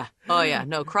 Yeah. Oh yeah.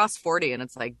 No, cross 40, and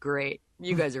it's like, great.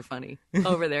 You guys are funny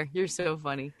over there. You're so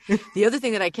funny. The other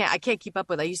thing that I can't keep up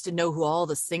with, I used to know who all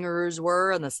the singers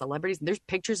were and the celebrities. And there's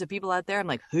pictures of people out there. I'm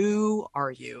like, who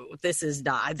are you? This is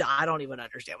not, I don't even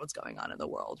understand what's going on in the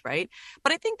world. Right.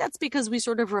 But I think that's because we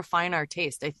sort of refine our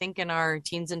taste. I think in our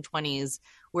teens and 20s,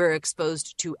 we're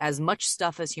exposed to as much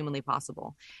stuff as humanly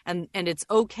possible. And it's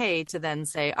okay to then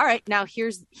say, all right, now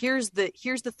here's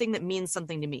the thing that means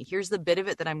something to me. Here's the bit of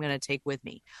it that I'm going to take with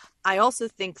me. I also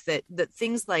think that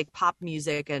things like pop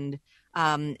music and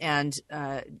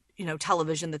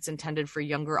television that's intended for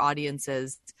younger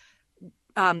audiences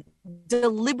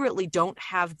deliberately don't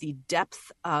have the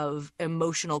depth of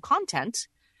emotional content.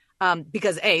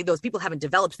 Because those people haven't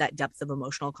developed that depth of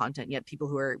emotional content yet, people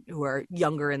who are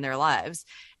younger in their lives.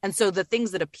 And so the things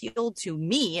that appeal to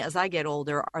me as I get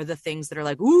older are the things that are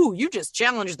like, ooh, you just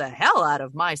challenged the hell out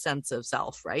of my sense of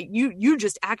self, right? You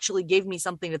just actually gave me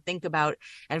something to think about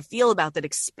and feel about that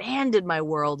expanded my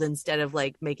world instead of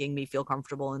like making me feel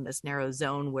comfortable in this narrow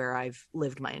zone where I've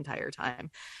lived my entire time.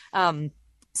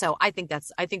 So I think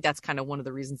that's kind of one of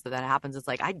the reasons that happens. It's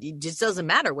like, it just doesn't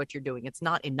matter what you're doing. It's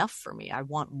not enough for me. I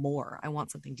want more. I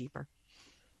want something deeper.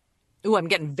 Ooh, I'm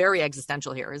getting very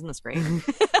existential here. Isn't this great?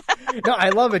 No,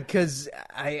 I love it because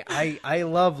I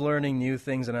love learning new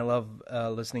things, and I love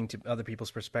listening to other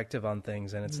people's perspective on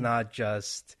things. And it's not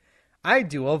just, I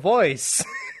do a voice.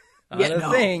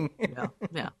 Thing.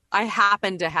 Yeah. I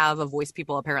happen to have a voice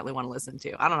people apparently want to listen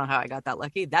to. I don't know how I got that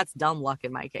lucky. That's dumb luck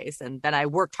in my case. And then I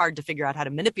worked hard to figure out how to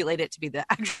manipulate it to be the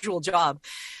actual job.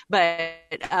 But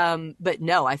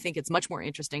no, I think it's much more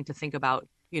interesting to think about,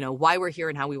 why we're here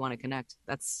and how we want to connect.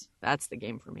 That's the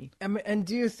game for me. And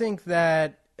do you think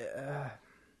that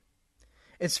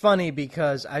it's funny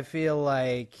because I feel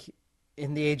like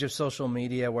in the age of social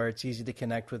media where it's easy to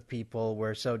connect with people,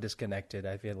 we're so disconnected.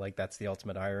 I feel like that's the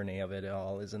ultimate irony of it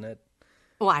all, isn't it?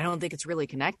 Well, I don't think it's really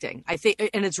connecting. I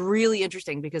think, and it's really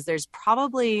interesting because there's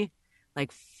probably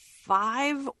like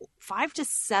five to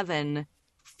seven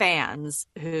fans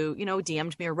who,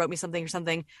 DM'd me or wrote me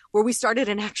something where we started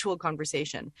an actual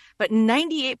conversation. But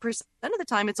 98% of the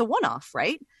time it's a one-off,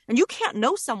 right? And you can't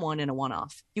know someone in a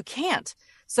one-off. You can't.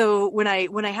 So when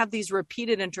I have these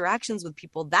repeated interactions with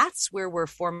people, that's where we're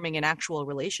forming an actual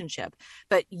relationship.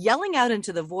 But yelling out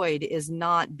into the void is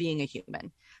not being a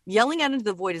human. Yelling out into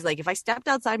the void is like if I stepped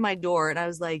outside my door and I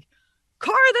was like,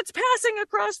 car that's passing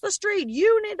across the street,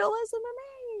 you need to listen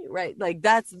to me, right? Like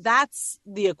that's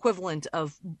the equivalent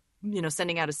of,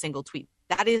 sending out a single tweet.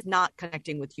 That is not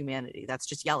connecting with humanity. That's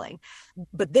just yelling.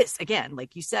 But this, again,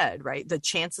 like you said, right, the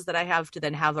chances that I have to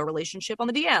then have a relationship on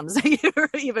the DMs,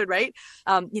 even, right?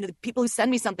 The people who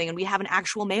send me something and we have an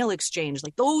actual mail exchange,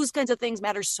 like those kinds of things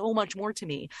matter so much more to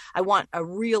me. I want a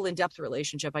real in-depth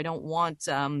relationship. I don't want,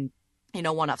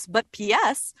 one-offs. But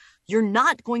P.S., you're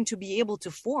not going to be able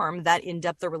to form that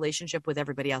in-depth relationship with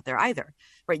everybody out there either,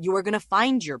 right? You are going to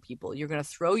find your people. You're going to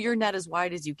throw your net as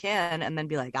wide as you can and then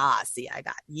be like, see, I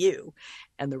got you.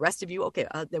 And the rest of you, okay,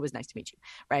 it was nice to meet you,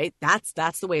 right?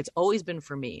 That's the way it's always been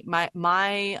for me.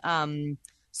 My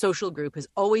social group has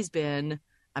always been,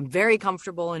 I'm very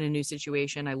comfortable in a new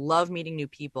situation. I love meeting new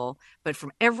people, but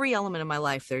from every element of my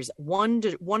life, there's one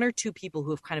or two people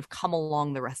who have kind of come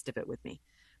along the rest of it with me.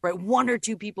 Right, one or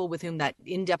two people with whom that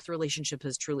in-depth relationship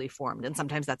has truly formed. And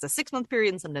sometimes that's a 6-month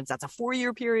period, and sometimes that's a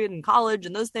 4-year period in college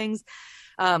and those things.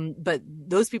 But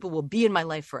those people will be in my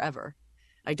life forever.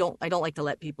 I don't like to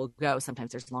let people go.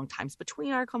 Sometimes there's long times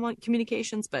between our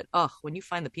communications, but when you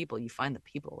find the people,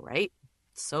 right?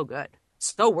 It's so good.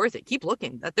 So worth it. Keep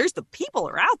looking. There's the people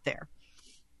are out there.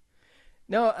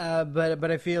 No, but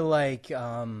I feel like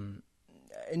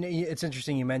and it's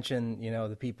interesting you mentioned,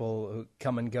 the people who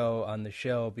come and go on the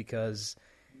show, because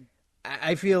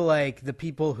I feel like the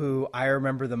people who I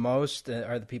remember the most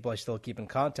are the people I still keep in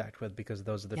contact with, because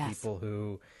those are the people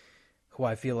who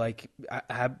I feel like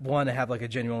want to have like a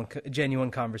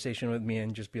genuine conversation with me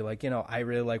and just be like, I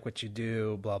really like what you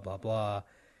do, blah, blah, blah.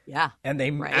 Yeah. And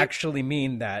they actually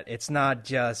mean that. It's not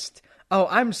just, oh,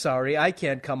 I'm sorry, I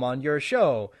can't come on your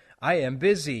show. I am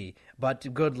busy,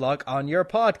 but good luck on your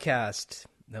podcast.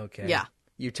 Okay. Yeah.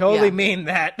 You totally mean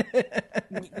that.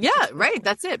 Yeah, right.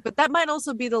 That's it. But that might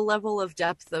also be the level of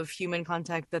depth of human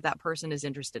contact that person is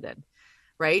interested in.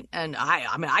 Right. And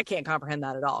I mean, I can't comprehend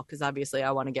that at all because obviously I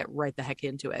want to get right the heck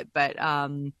into it. But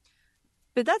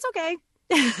that's okay.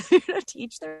 To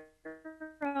each their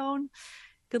own.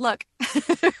 Good luck.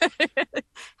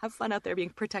 Have fun out there being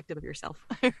protective of yourself.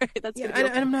 That's and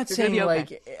I'm not saying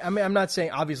I'm not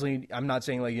saying obviously I'm not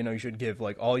saying like you should give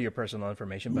like all your personal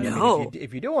information, but no. I mean,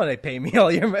 if you do want to pay me all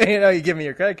your you give me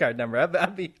your credit card number,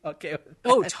 I'd be okay with that.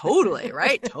 Oh, totally,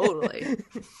 right? Totally.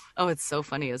 Oh, it's so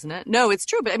funny, isn't it? No, it's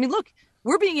true. But I mean, look,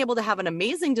 we're being able to have an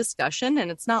amazing discussion, and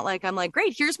it's not like I'm like,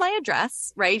 great, here's my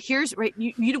address, right?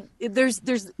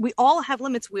 We all have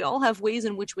limits. We all have ways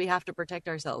in which we have to protect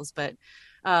ourselves, but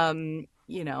I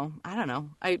don't know.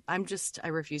 I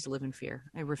refuse to live in fear.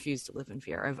 I refuse to live in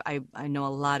fear. I know a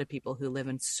lot of people who live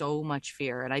in so much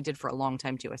fear, and I did for a long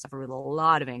time too. I suffered with a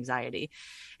lot of anxiety,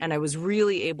 and I was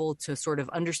really able to sort of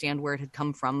understand where it had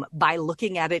come from by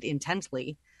looking at it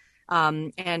intently,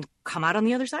 and come out on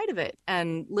the other side of it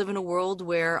and live in a world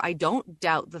where I don't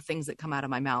doubt the things that come out of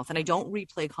my mouth, and I don't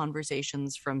replay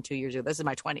conversations from 2 years ago. This is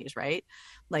my 20s, right?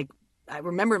 Like I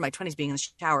remember in my 20s being in the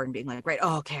shower and being like, right,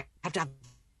 oh, okay, I have to have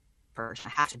first. I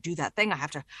have to do that thing. I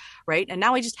have to, right? And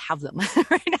now I just have them.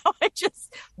 Right now I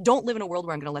just don't live in a world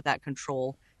where I'm going to let that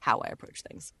control how I approach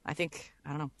things. I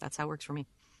don't know. That's how it works for me.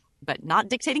 But not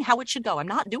dictating how it should go. I'm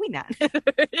not doing that.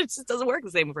 It just doesn't work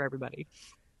the same for everybody.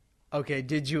 Okay,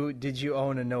 did you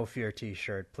own a No Fear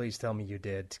t-shirt? Please tell me you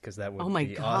did, because that would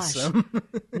be gosh. awesome.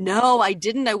 No, I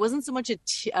didn't. I wasn't so much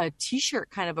a t-shirt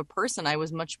kind of a person. I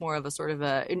was much more of a sort of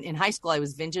in high school, I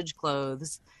was vintage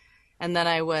clothes. And then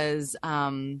I was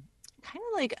kind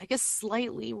of like, I guess,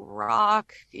 slightly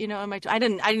rock, I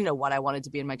didn't know what I wanted to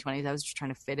be in my 20s. I was just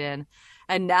trying to fit in.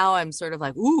 And now I'm sort of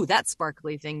like, ooh, that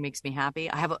sparkly thing makes me happy.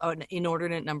 I have an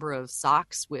inordinate number of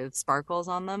socks with sparkles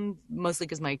on them, mostly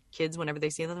because my kids, whenever they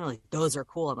see them, they're like, those are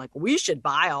cool. I'm like, we should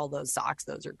buy all those socks.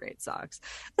 Those are great socks.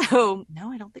 So no,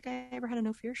 I don't think I ever had a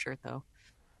No Fear shirt though.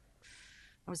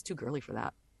 I was too girly for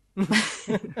that.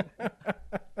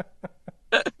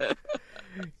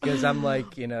 Because I'm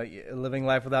like, living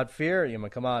life without fear.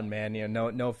 Come on, man.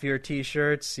 No fear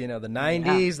T-shirts. The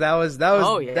 '90s.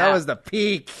 Yeah. That was the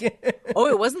peak. Oh,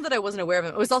 it wasn't that I wasn't aware of it.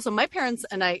 It was also my parents,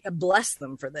 and I bless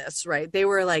them for this. Right? They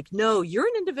were like, "No, you're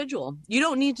an individual. You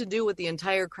don't need to do what the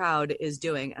entire crowd is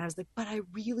doing." And I was like, "But I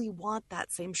really want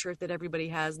that same shirt that everybody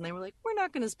has." And they were like, "We're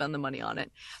not going to spend the money on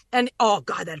it." And oh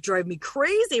God, that drove me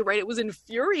crazy. Right? It was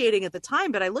infuriating at the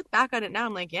time, but I look back on it now.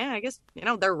 I'm like, yeah, I guess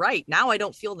they're right. Now I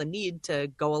don't feel the need to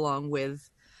go along with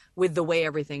the way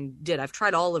everything did. I've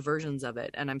tried all the versions of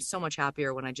it, and I'm so much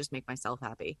happier when I just make myself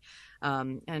happy,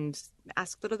 and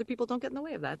ask that other people don't get in the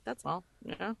way of that. That's all.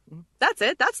 That's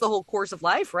it. That's the whole course of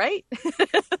life, right?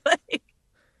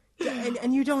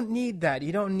 and you don't need that.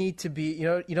 You don't need to be.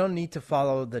 You don't need to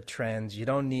follow the trends. You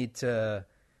don't need to.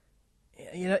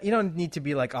 You don't need to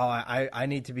be like, oh, I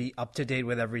need to be up to date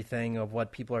with everything of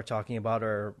what people are talking about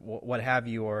or what have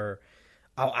you, or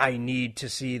oh, I need to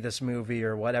see this movie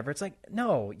or whatever. It's like,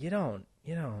 no, you don't.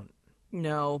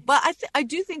 No, but I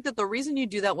do think that the reason you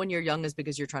do that when you're young is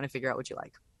because you're trying to figure out what you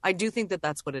like. I do think that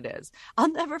that's what it is. I'll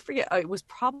never forget. I was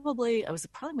probably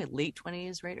my late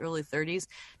 20s, right? Early 30s.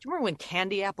 Do you remember when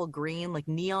candy apple green, like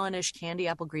neonish candy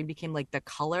apple green became like the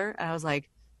color? And I was like,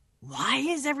 why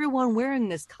is everyone wearing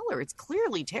this color? It's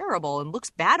clearly terrible and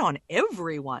looks bad on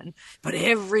everyone, but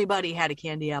everybody had a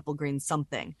candy apple green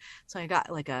something. So I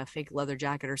got like a fake leather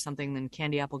jacket or something, then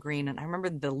candy apple green. And I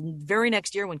remember the very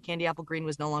next year when candy apple green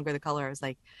was no longer the color, I was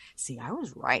like, see, I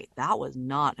was right. That was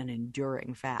not an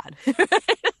enduring fad.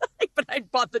 But I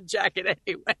bought the jacket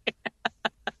anyway.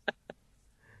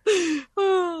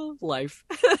 Oh, life.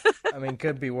 I mean,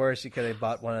 could be worse. You could have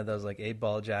bought one of those like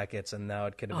 8-ball jackets, and now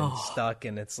it could have been stuck,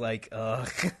 and it's like,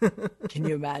 ugh. Can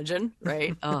you imagine?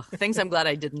 Right? Ugh. Things I'm glad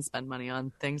I didn't spend money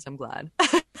on. Things I'm glad.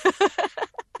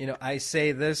 I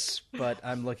say this, but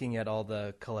I'm looking at all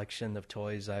the collection of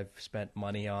toys I've spent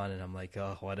money on, and I'm like,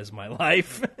 oh, what is my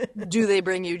life? Do they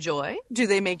bring you joy? Do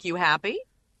they make you happy?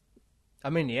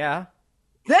 I mean, yeah.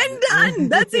 Then done.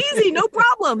 That's easy. No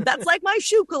problem. That's like my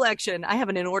shoe collection. I have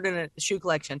an inordinate shoe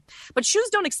collection, but shoes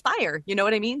don't expire. You know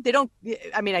what I mean? They don't.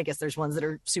 I mean, I guess there's ones that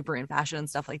are super in fashion and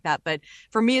stuff like that. But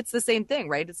for me, it's the same thing,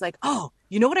 right? It's like, oh,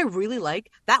 you know what I really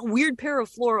like? That weird pair of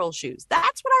floral shoes.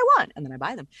 That's what I want. And then I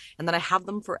buy them and then I have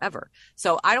them forever.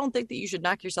 So I don't think that you should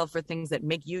knock yourself for things that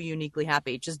make you uniquely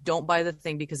happy. Just don't buy the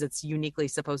thing because it's uniquely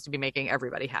supposed to be making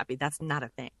everybody happy. That's not a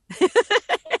thing.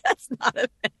 That's not a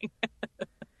thing.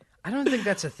 I don't think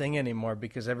that's a thing anymore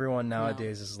because everyone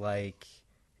nowadays is like,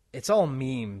 it's all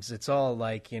memes. It's all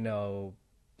like,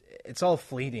 it's all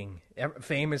fleeting.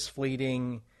 Fame is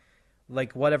fleeting.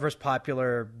 Like whatever's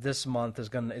popular this month is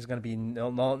gonna be no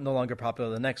longer popular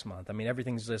the next month. I mean,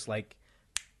 everything's just like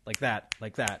that,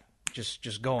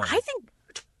 just going. I think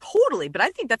totally, but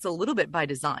I think that's a little bit by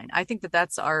design. I think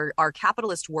that's our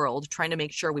capitalist world trying to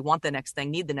make sure we want the next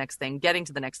thing, need the next thing, getting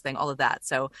to the next thing, all of that.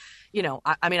 So,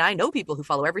 I mean, I know people who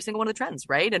follow every single one of the trends,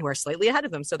 right? And we're slightly ahead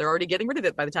of them, so they're already getting rid of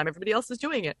it by the time everybody else is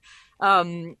doing it.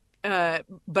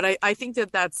 But I think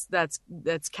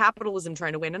that's capitalism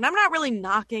trying to win. And I'm not really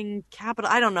knocking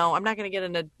capital. I don't know. I'm not going to get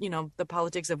into, the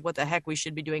politics of what the heck we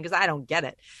should be doing because I don't get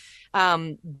it.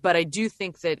 But I do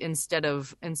think that instead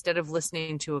of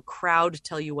listening to a crowd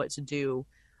tell you what to do,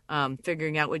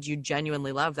 figuring out what you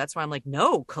genuinely love, that's why I'm like,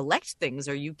 no, collect things.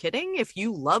 Are you kidding? If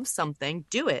you love something,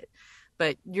 do it.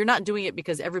 But you're not doing it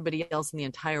because everybody else in the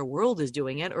entire world is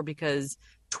doing it, or because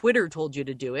Twitter told you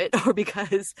to do it, or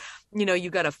because, you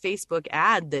got a Facebook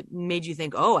ad that made you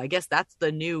think, oh, I guess that's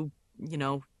the new,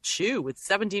 shoe with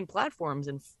 17 platforms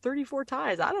and 34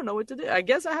 ties. I don't know what to do. I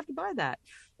guess I have to buy that.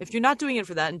 If you're not doing it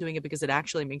for that and doing it because it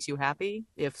actually makes you happy,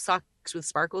 if socks with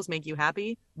sparkles make you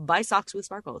happy, buy socks with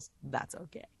sparkles. That's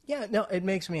okay. Yeah, no, it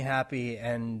makes me happy.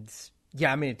 And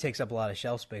yeah, I mean, it takes up a lot of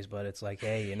shelf space, but it's like,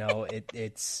 hey,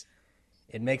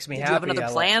 it makes me happy. Do you have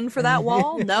another plan for that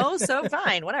wall? No? So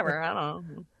fine, whatever. I don't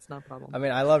know. It's not a problem. I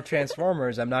mean, I love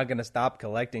Transformers. I'm not going to stop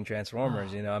collecting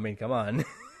Transformers, I mean, come on.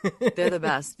 They're the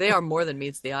best. They are more than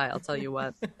meets the eye, I'll tell you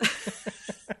what.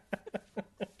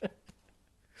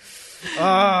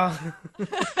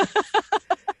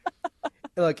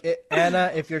 Look,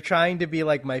 Anna, if you're trying to be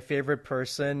like my favorite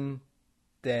person,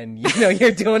 then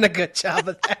you're doing a good job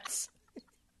of that.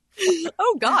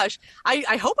 Oh gosh,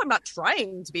 I hope I'm not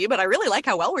trying to be, but I really like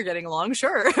how well we're getting along.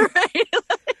 Sure, right?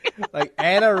 Like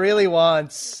Anna really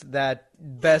wants that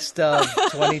best of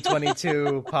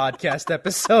 2022 podcast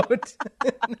episode.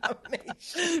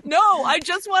 No, I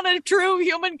just want a true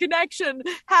human connection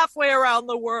halfway around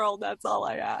the world. That's all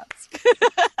I ask.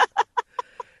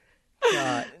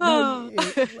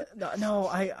 No,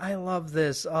 I love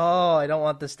this. Oh, I don't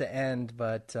want this to end,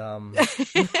 but oh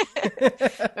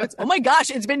my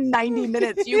gosh, it's been 90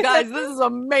 minutes, you guys. This is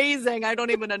amazing. I don't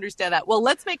even understand that. Well,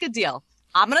 let's make a deal.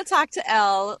 I'm going to talk to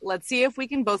Elle. Let's see if we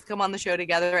can both come on the show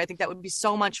together. I think that would be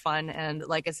so much fun. And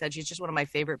like I said, she's just one of my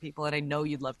favorite people, and I know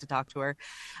you'd love to talk to her.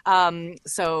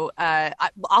 So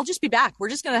I'll just be back. We're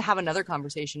just going to have another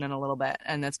conversation in a little bit,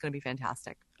 and that's going to be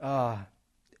fantastic. Yeah.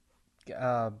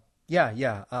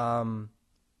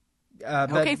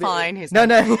 Okay, fine.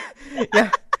 No.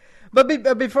 Yeah.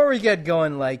 But before we get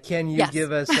going, like, can you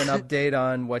give us an update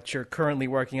on what you're currently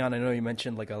working on? I know you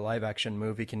mentioned like a live action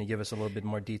movie. Can you give us a little bit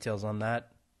more details on that?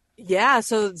 Yeah,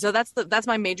 so that's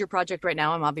my major project right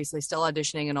now. I'm obviously still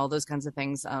auditioning and all those kinds of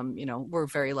things. We're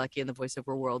very lucky in the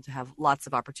voiceover world to have lots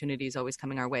of opportunities always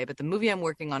coming our way. But the movie I'm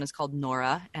working on is called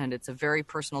Nora, and it's a very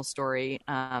personal story.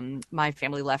 My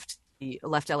family left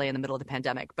LA in the middle of the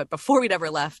pandemic, but before we'd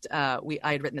ever left, I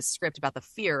had written a script about the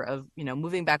fear of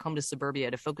moving back home to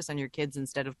suburbia to focus on your kids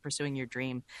instead of pursuing your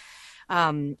dream.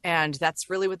 And that's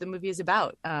really what the movie is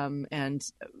about. And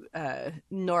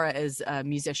Nora is a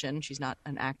musician. She's not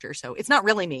an actor. So it's not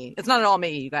really me. It's not at all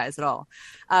me, you guys, at all.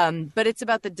 But it's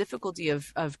about the difficulty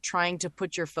of trying to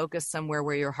put your focus somewhere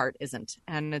where your heart isn't.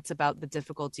 And it's about the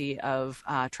difficulty of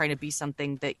trying to be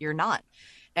something that you're not,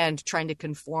 and trying to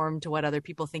conform to what other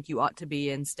people think you ought to be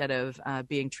instead of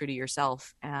being true to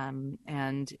yourself. And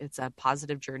it's a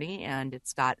positive journey, and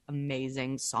it's got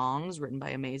amazing songs written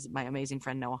by my amazing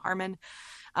friend Noah Harmon.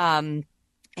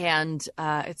 It's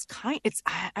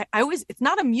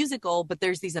not a musical, but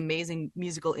there's these amazing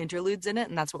musical interludes in it,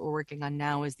 and that's what we're working on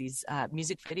now, is these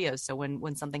music videos. So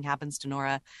when something happens to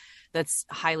Nora that's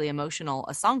highly emotional,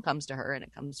 a song comes to her, and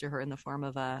it comes to her in the form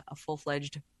of a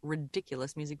full-fledged,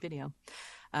 ridiculous music video.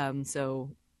 So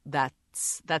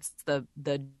that's the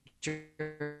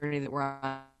journey that we're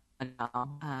on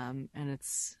now, and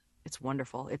it's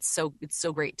wonderful. It's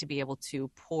so great to be able to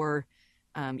pour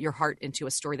your heart into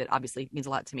a story that obviously means a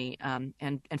lot to me,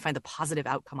 and find the positive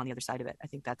outcome on the other side of it. I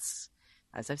think that's,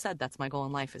 as I've said, that's my goal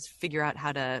in life, is figure out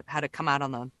how to come out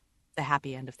on the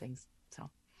happy end of things. So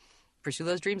pursue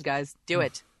those dreams, guys. Do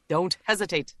it. Don't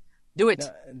hesitate. Do it.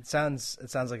 It sounds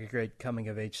like a great coming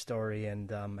of age story,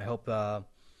 and I hope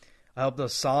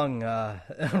those song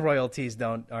royalties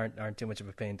aren't too much of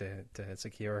a pain to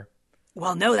secure.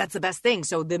 Well, no, that's the best thing.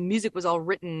 So the music was all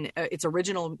written, it's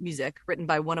original music written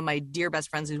by one of my dear best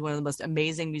friends, who's one of the most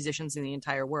amazing musicians in the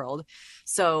entire world.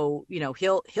 So,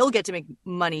 he'll get to make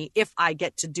money if I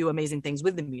get to do amazing things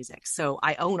with the music. So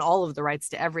I own all of the rights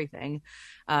to everything.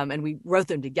 And we wrote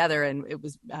them together, and it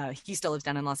was, he still lives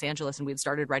down in Los Angeles, and we had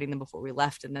started writing them before we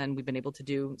left. And then we've been able to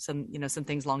do some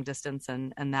things long distance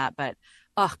and that, but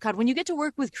oh God, when you get to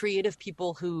work with creative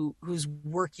people whose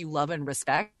work you love and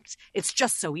respect, it's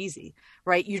just so easy,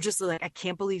 right? You're just like, I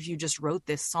can't believe you just wrote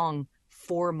this song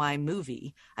for my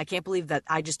movie. I can't believe that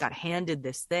I just got handed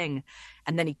this thing.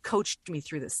 And then he coached me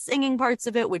through the singing parts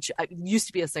of it, which I used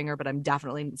to be a singer, but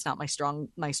it's not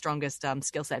my strongest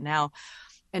skill set now.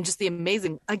 And just the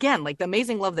amazing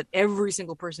love that every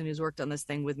single person who's worked on this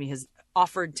thing with me has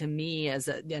offered to me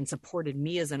and supported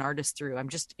me as an artist through. I'm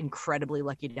just incredibly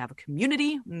lucky to have a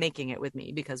community making it with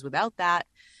me, because without that,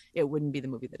 it wouldn't be the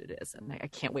movie that it is. And I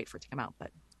can't wait for it to come out,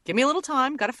 but give me a little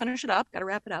time. Got to finish it up, got to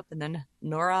wrap it up. And then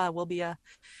Nora will be out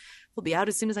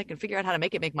as soon as I can figure out how to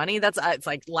make money. That's it's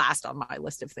like last on my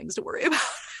list of things to worry about.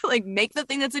 Like, make the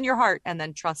thing that's in your heart and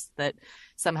then trust that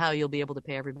somehow you'll be able to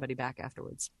pay everybody back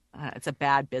afterwards. It's a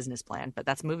bad business plan, but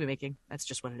that's movie making. That's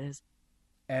just what it is.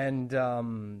 And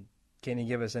can you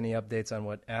give us any updates on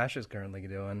what Ash is currently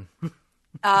doing?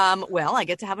 Well, I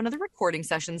get to have another recording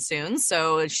session soon,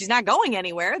 so she's not going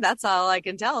anywhere. That's all I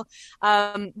can tell.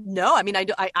 No, I mean,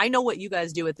 I know what you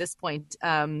guys do at this point.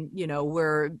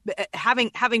 We're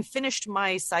having finished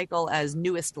my cycle as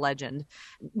newest legend.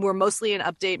 We're mostly in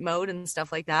update mode and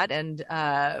stuff like that. And,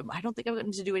 I don't think I'm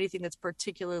going to do anything that's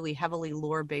particularly heavily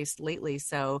lore based lately.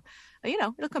 So,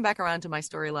 it'll come back around to my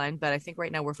storyline, but I think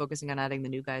right now we're focusing on adding the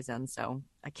new guys in. So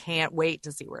I can't wait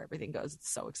to see where everything goes.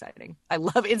 It's so exciting. I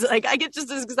love it. It's like, I get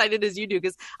just as excited as you do,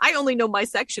 because I only know my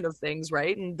section of things,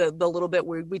 right? And the little bit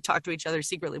where we talk to each other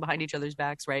secretly behind each other's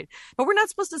backs, right? But we're not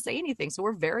supposed to say anything. So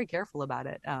we're very careful about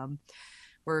it.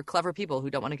 We're clever people who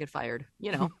don't want to get fired,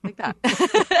 like that.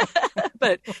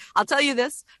 But I'll tell you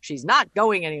this, she's not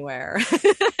going anywhere.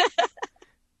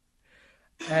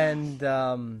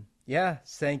 And, yeah,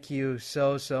 thank you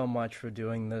so much for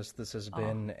doing this. This has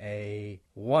been a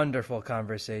wonderful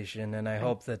conversation, and I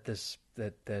hope that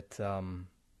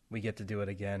we get to do it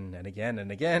again and again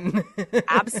and again.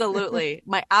 Absolutely.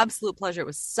 My absolute pleasure. It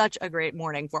was such a great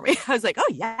morning for me. I was like, oh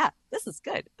yeah, this is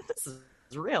good. This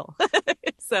is real.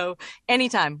 So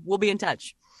anytime, we'll be in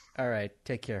touch. All right.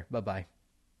 Take care. Bye-bye.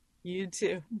 You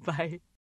too. Bye.